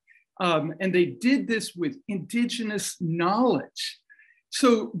 Hokulea. And they did this with indigenous knowledge.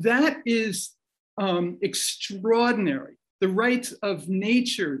 So that is extraordinary. The rights of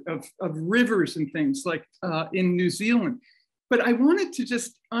nature, of rivers and things like in New Zealand. But I wanted to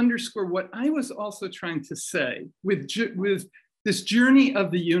just underscore what I was also trying to say with this journey of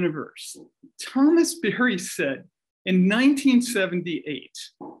the universe. Thomas Berry said in 1978,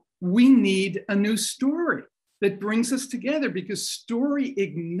 we need a new story that brings us together because story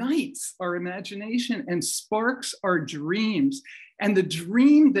ignites our imagination and sparks our dreams. And the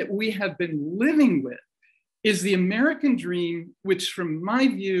dream that we have been living with is the American dream, which from my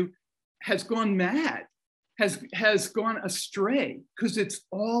view has gone mad, has gone astray because it's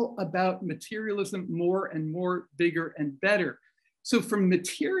all about materialism, more and more, bigger and better. So from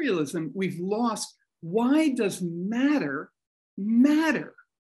materialism, we've lost, why does matter matter?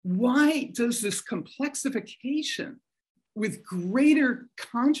 Why does this complexification with greater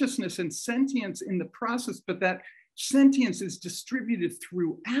consciousness and sentience in the process, but that sentience is distributed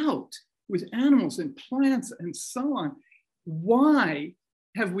throughout with animals and plants and so on? Why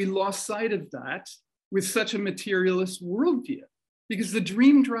have we lost sight of that with such a materialist worldview? Because the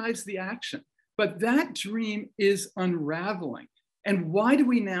dream drives the action, but that dream is unraveling. And why do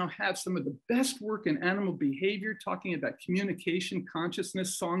we now have some of the best work in animal behavior, talking about communication,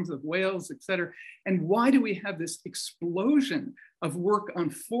 consciousness, songs of whales, et cetera? And why do we have this explosion of work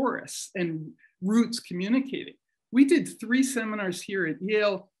on forests and roots communicating? We did 3 seminars here at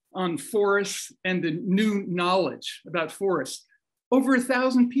Yale on forests and the new knowledge about forests. Over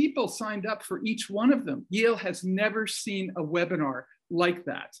 1,000 people signed up for each one of them. Yale has never seen a webinar like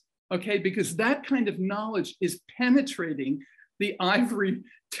that, okay? Because that kind of knowledge is penetrating the ivory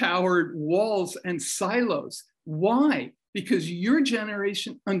towered walls and silos. Why? because your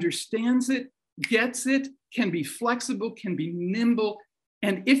generation understands it, gets it, can be flexible, can be nimble.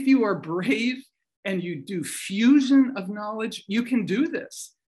 And if you are brave and you do fusion of knowledge, you can do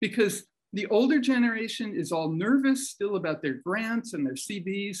this, because the older generation is all nervous still about their grants and their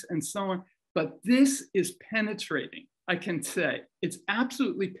CVs and so on. But this is penetrating, I can say. It's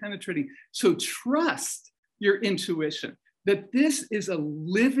absolutely penetrating. So trust your intuition that this is a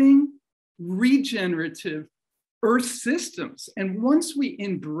living, regenerative Earth systems. And once we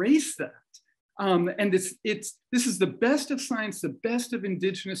embrace that, and this is the best of science, the best of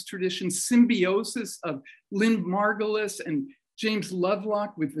indigenous traditions, symbiosis of Lynn Margulis and James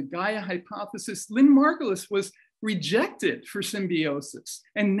Lovelock with the Gaia hypothesis. Lynn Margulis was rejected for symbiosis,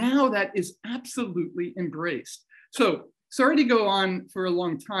 and now that is absolutely embraced. So sorry to go on for a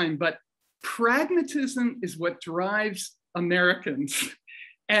long time, but pragmatism is what drives Americans,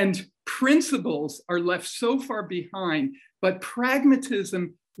 and principles are left so far behind, but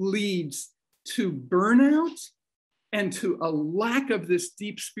pragmatism leads to burnout and to a lack of this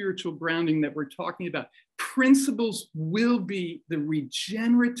deep spiritual grounding that we're talking about. Principles will be the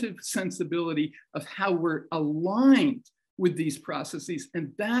regenerative sensibility of how we're aligned with these processes.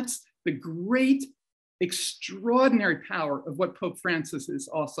 And that's the great, extraordinary power of what Pope Francis is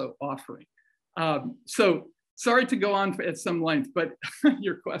also offering. So sorry to go on at some length, but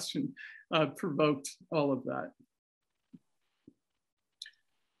your question provoked all of that.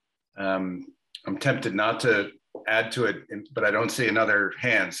 I'm tempted not to add to it, but I don't see another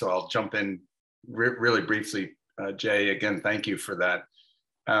hand, so I'll jump in really briefly. Jay, again, thank you for that.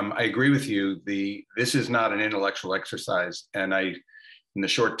 I agree with you. This is not an intellectual exercise, and in the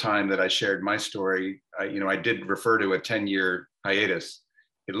short time that I shared my story, I did refer to a 10-year hiatus.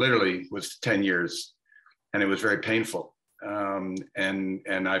 It literally was 10 years, and it was very painful, and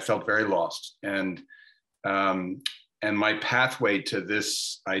I felt very lost. And my pathway to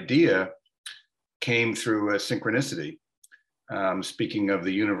this idea came through a synchronicity. Speaking of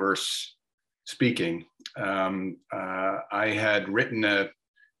the universe speaking, I had written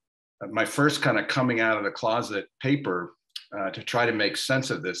my first kind of coming out of the closet paper to try to make sense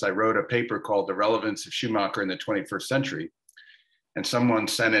of this. I wrote a paper called The Relevance of Schumacher in the 21st Century. And someone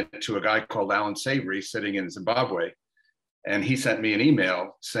sent it to a guy called Alan Savory sitting in Zimbabwe. And he sent me an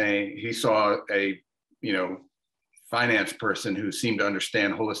email saying he saw a, finance person who seemed to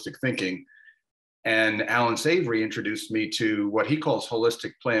understand holistic thinking. And Alan Savory introduced me to what he calls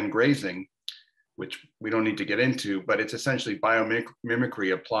holistic planned grazing, which we don't need to get into, but it's essentially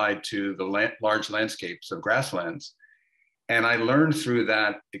biomimicry applied to the large landscapes of grasslands. And I learned through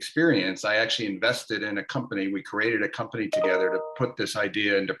that experience. I actually invested in a company. We created a company together to put this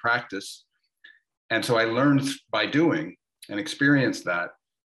idea into practice. And so I learned by doing and experienced that.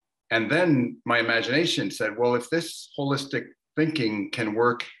 And then my imagination said, well, if this holistic thinking can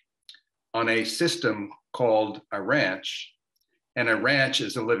work on a system called a ranch, and a ranch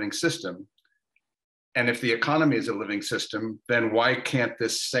is a living system, and if the economy is a living system, then why can't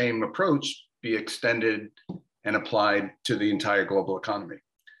this same approach be extended and applied to the entire global economy?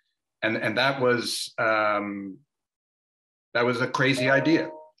 And that was a crazy idea,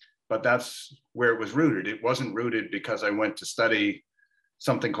 but that's where it was rooted. It wasn't rooted because I went to study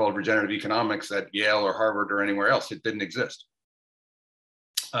something called regenerative economics at Yale or Harvard or anywhere else. It didn't exist.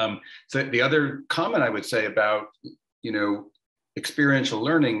 So the other comment I would say about, experiential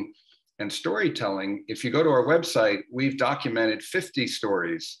learning and storytelling, if you go to our website, we've documented 50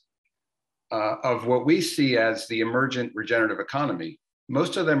 stories of what we see as the emergent regenerative economy.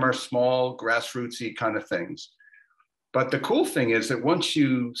 Most of them are small, grassrootsy kind of things. But the cool thing is that once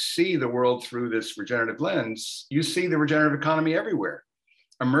you see the world through this regenerative lens, you see the regenerative economy everywhere,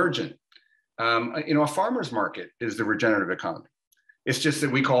 emergent. A farmer's market is the regenerative economy. It's just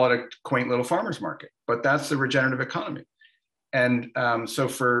that we call it a quaint little farmer's market, but that's the regenerative economy. And so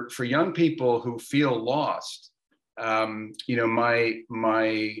for young people who feel lost, my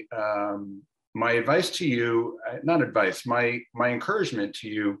advice to you, not advice, my encouragement to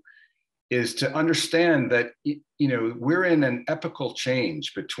you is to understand that, we're in an epochal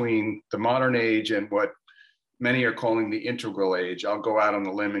change between the modern age and what many are calling the integral age. I'll go out on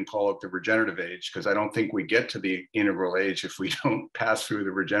the limb and call it the regenerative age, because I don't think we get to the integral age if we don't pass through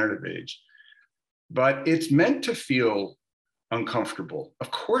the regenerative age. But it's meant to feel uncomfortable.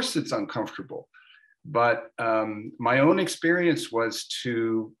 Of course it's uncomfortable. But my own experience was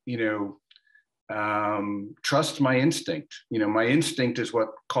to, trust my instinct. My instinct is what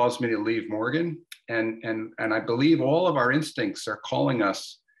caused me to leave Morgan. And I believe all of our instincts are calling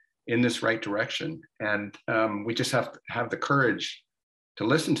us in this right direction. And we just have to have the courage to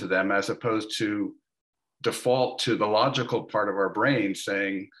listen to them, as opposed to default to the logical part of our brain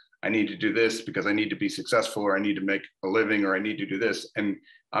saying, I need to do this because I need to be successful, or I need to make a living, or I need to do this. And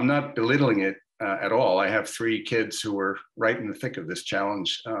I'm not belittling it at all. I have 3 kids who are right in the thick of this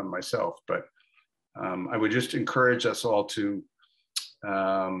challenge myself, but I would just encourage us all to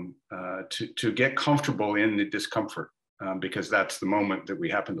get comfortable in the discomfort, because that's the moment that we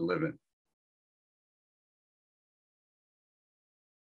happen to live in.